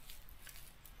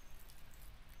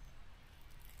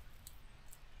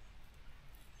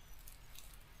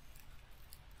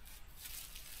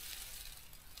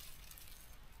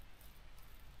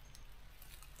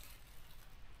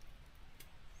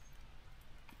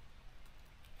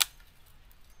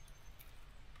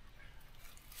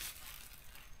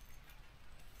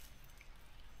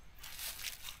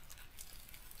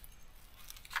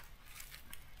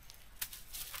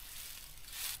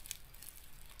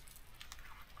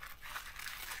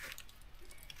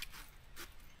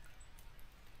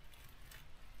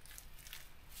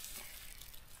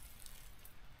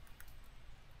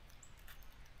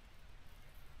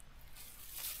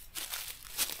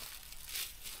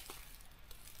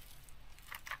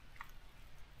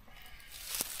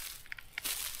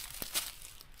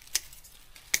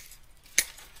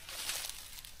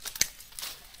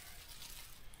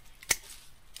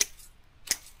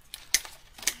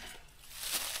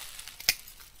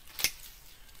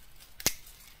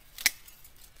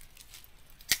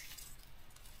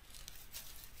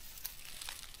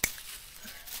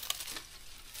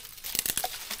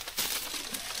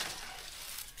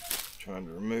Trying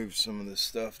to remove some of this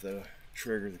stuff that'll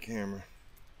trigger the camera.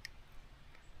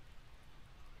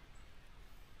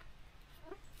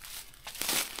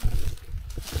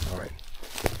 Alright.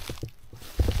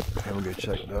 Now we'll go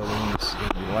check the other one. This is going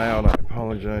to be loud. I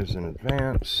apologize in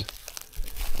advance.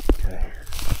 Okay.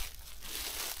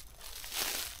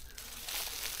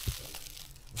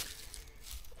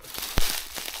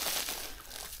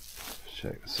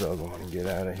 Check this other one and get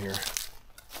out of here.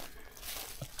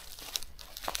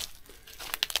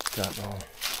 Got all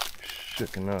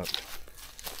shooken up.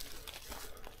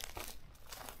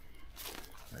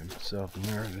 Made myself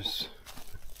nervous.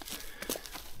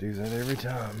 Do that every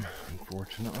time,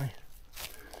 unfortunately.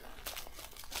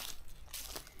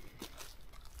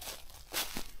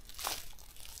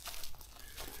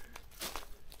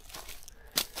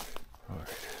 Alright.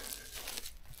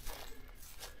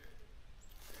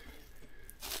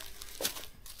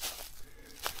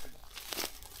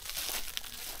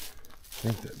 I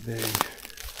think that big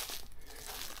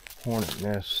hornet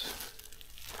nest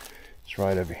is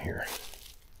right over here.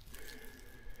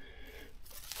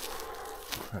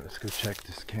 Alright, let's go check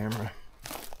this camera.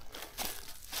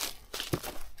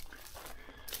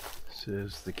 This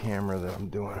is the camera that I'm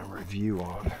doing a review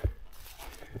on.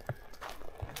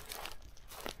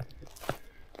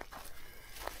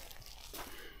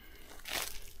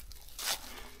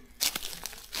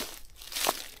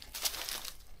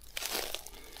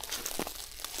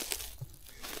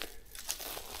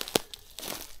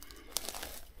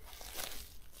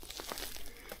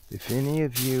 If any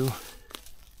of you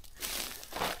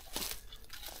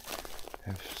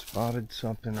have spotted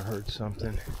something or heard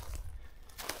something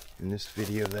in this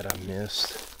video that I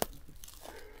missed,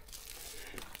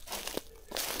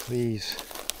 please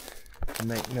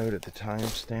make note of the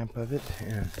timestamp of it,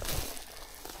 and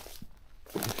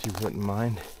if you wouldn't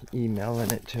mind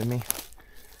emailing it to me.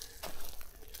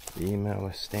 The email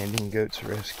is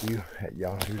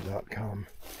standinggoatsrescue@yahoo.com.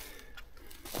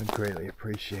 I'd greatly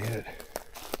appreciate it.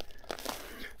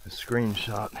 A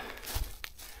screenshot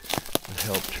would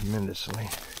help tremendously.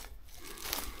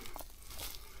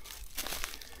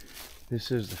 This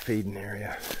is the feeding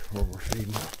area where we're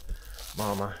feeding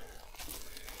Mama,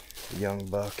 a young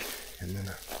buck, and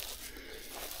then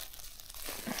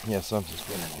yeah, something's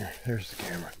been in here. There's the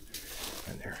camera,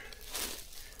 right there.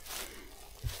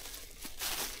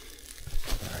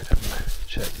 Alright, I'm gonna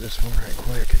check this one right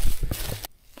quick.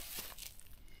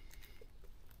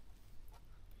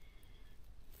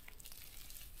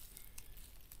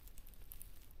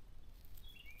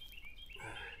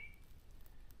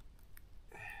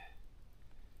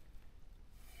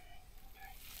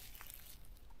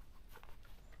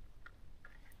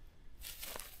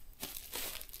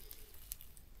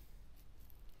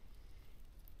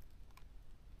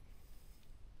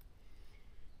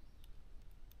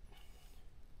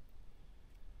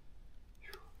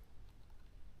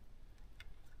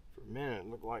 For a minute, it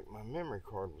looked like my memory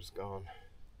card was gone.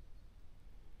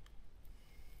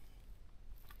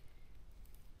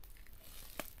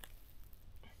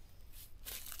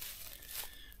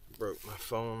 Broke my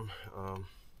phone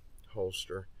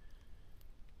holster,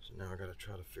 so now I gotta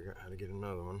try to figure out how to get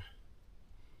another one.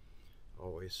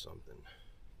 Always something.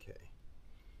 Okay,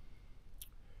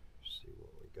 see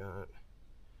what we got.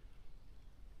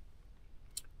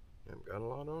 Haven't got a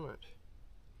lot on it.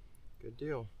 Good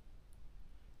deal.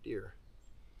 Deer.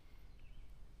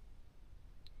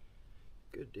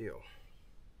 Good deal.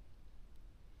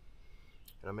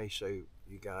 And I may show you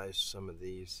guys some of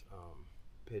these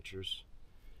pictures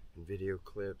and video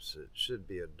clips. It should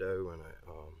be a doe and a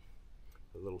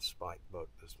little spike buck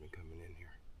that's been coming in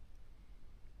here.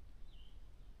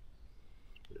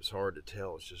 It's hard to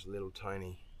tell. It's just little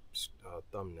tiny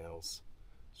thumbnails,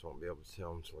 so I won't be able to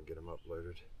tell until I get them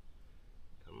uploaded.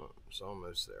 Come on, it's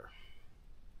almost there.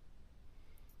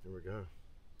 Here we go.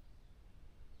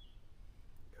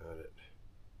 Got it.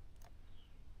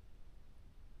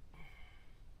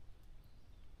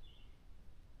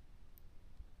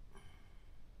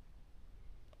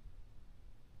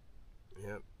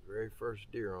 Yep, very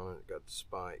first deer on it. Got the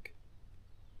spike.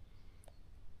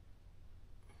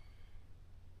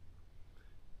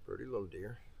 Pretty little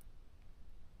deer.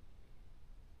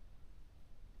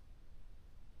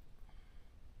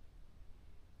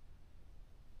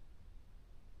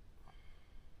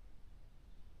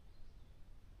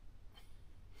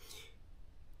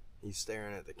 He's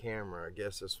staring at the camera. I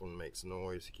guess this one makes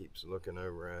noise. He keeps looking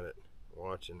over at it,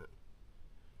 watching it.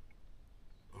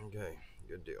 Okay,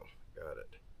 good deal. Got it.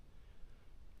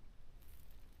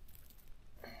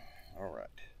 Alright.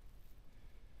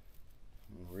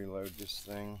 Reload this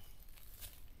thing.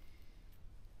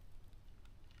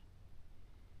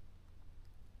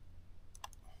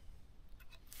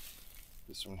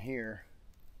 This one here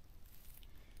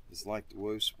is like the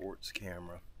Woo Sports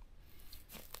camera.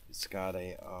 It's got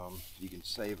a, you can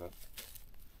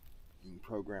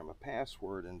program a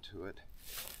password into it.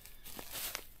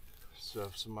 So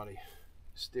if somebody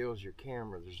steals your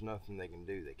camera, there's nothing they can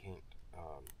do. They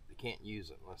can't use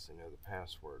it unless they know the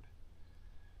password.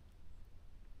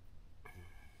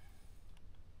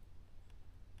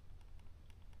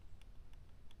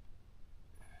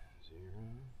 Zero,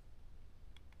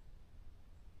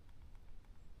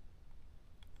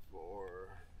 4,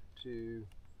 2,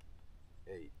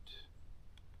 8.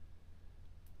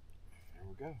 There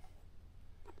we go.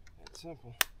 That's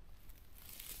simple.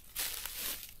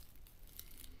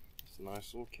 It's a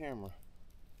nice little camera.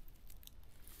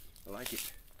 I like it.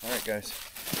 Alright guys.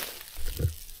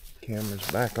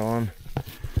 Camera's back on.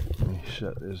 Let me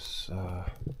shut this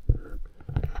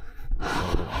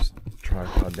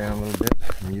tripod down a little bit.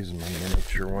 I'm using my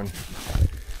miniature one.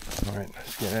 Alright,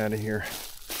 let's get out of here.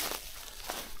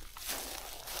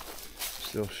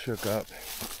 Still shook up.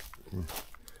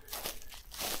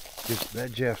 Just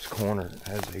that Jeff's Corner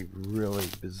has a really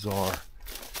bizarre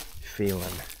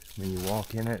feeling when you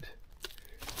walk in it.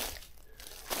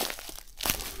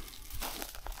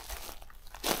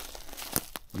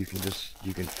 You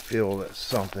can feel that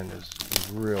something is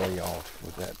really off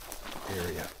with that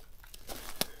area.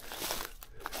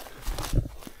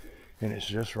 And it's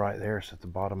just right there. It's at the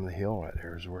bottom of the hill right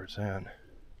there is where it's at.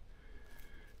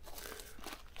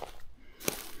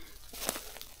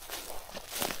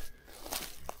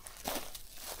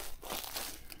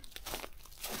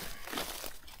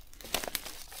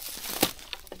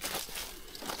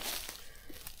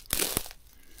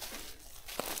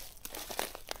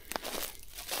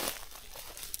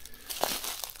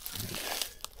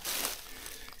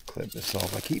 Clip this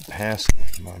off. I keep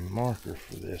passing my marker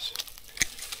for this.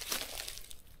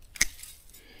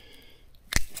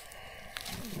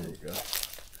 There we go.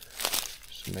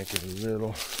 Just make it a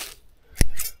little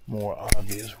more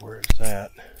obvious where it's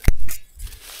at.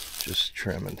 Just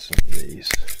trimming some of these.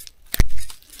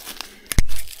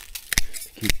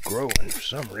 They keep growing for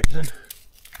some reason.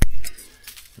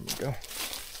 There we go.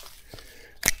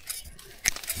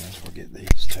 Might as well get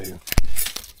these too.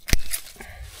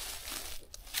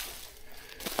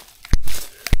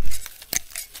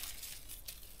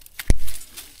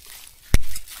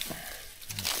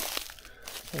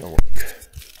 That'll work.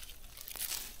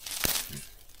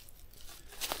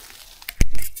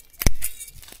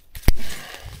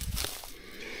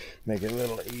 Make it a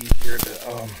little easier to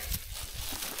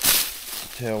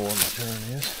tell when the turn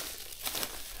is.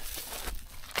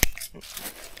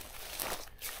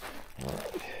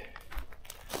 Alright.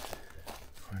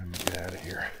 Let me get out of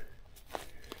here.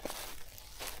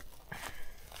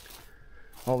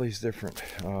 All these different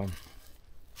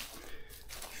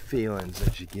feelings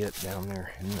that you get down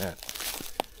there in that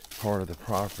part of the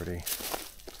property.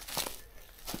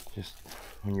 Just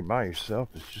when you're by yourself,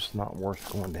 it's just not worth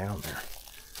going down there.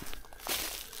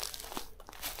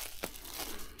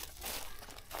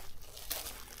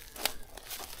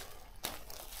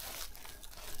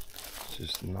 It's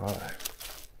just not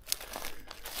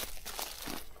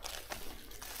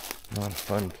a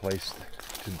fun place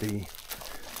to be.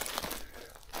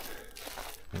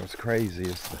 And what's crazy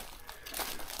is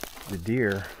the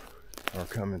deer are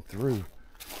coming through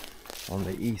on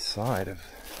the east side of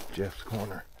Jeff's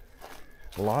Corner.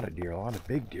 A lot of deer, a lot of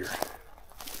big deer.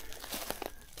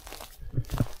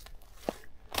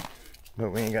 But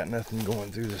we ain't got nothing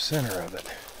going through the center of it.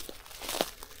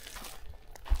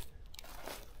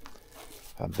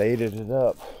 I baited it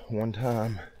up one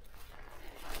time,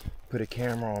 put a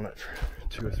camera on it for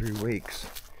 2 or 3 weeks,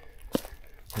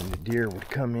 and the deer would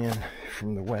come in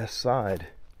from the west side.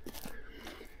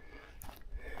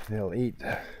 They'll eat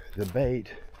the bait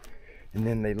and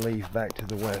then they leave back to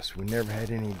the west. We never had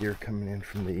any deer coming in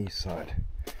from the east side.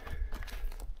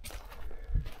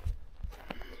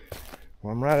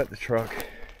 Well, I'm right at the truck.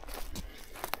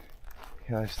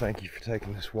 Guys, thank you for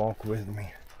taking this walk with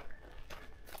me.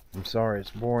 I'm sorry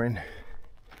it's boring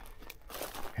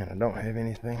and I don't have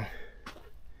anything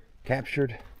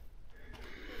captured,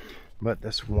 but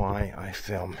that's why I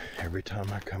film every time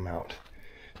I come out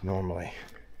normally.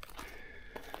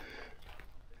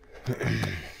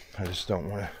 I just don't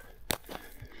want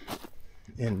to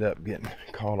end up getting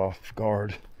caught off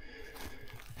guard.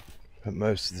 But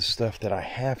most of the stuff that I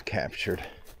have captured,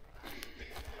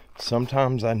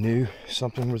 sometimes I knew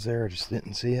something was there, I just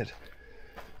didn't see it.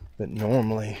 But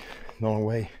normally, the only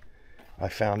way I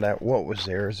found out what was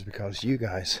there is because you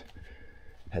guys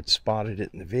had spotted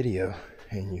it in the video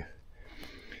and you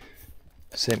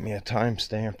sent me a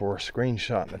timestamp or a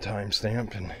screenshot and a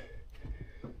timestamp, and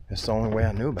That's the only way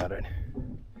I knew about it.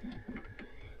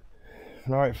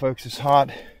 All right, folks, it's hot.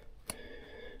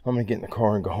 I'm gonna get in the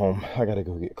car and go home. I gotta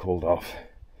go get cooled off.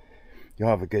 Y'all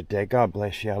have a good day. God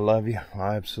bless you. I love you.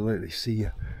 I'll absolutely see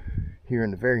you here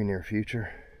in the very near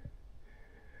future.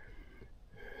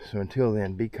 So until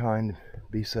then, be kind,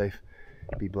 be safe,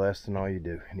 be blessed in all you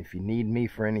do. And if you need me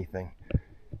for anything,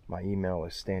 my email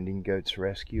is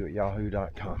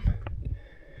standinggoatsrescue@yahoo.com.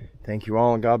 Thank you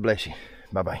all, and God bless you.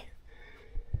 Bye-bye.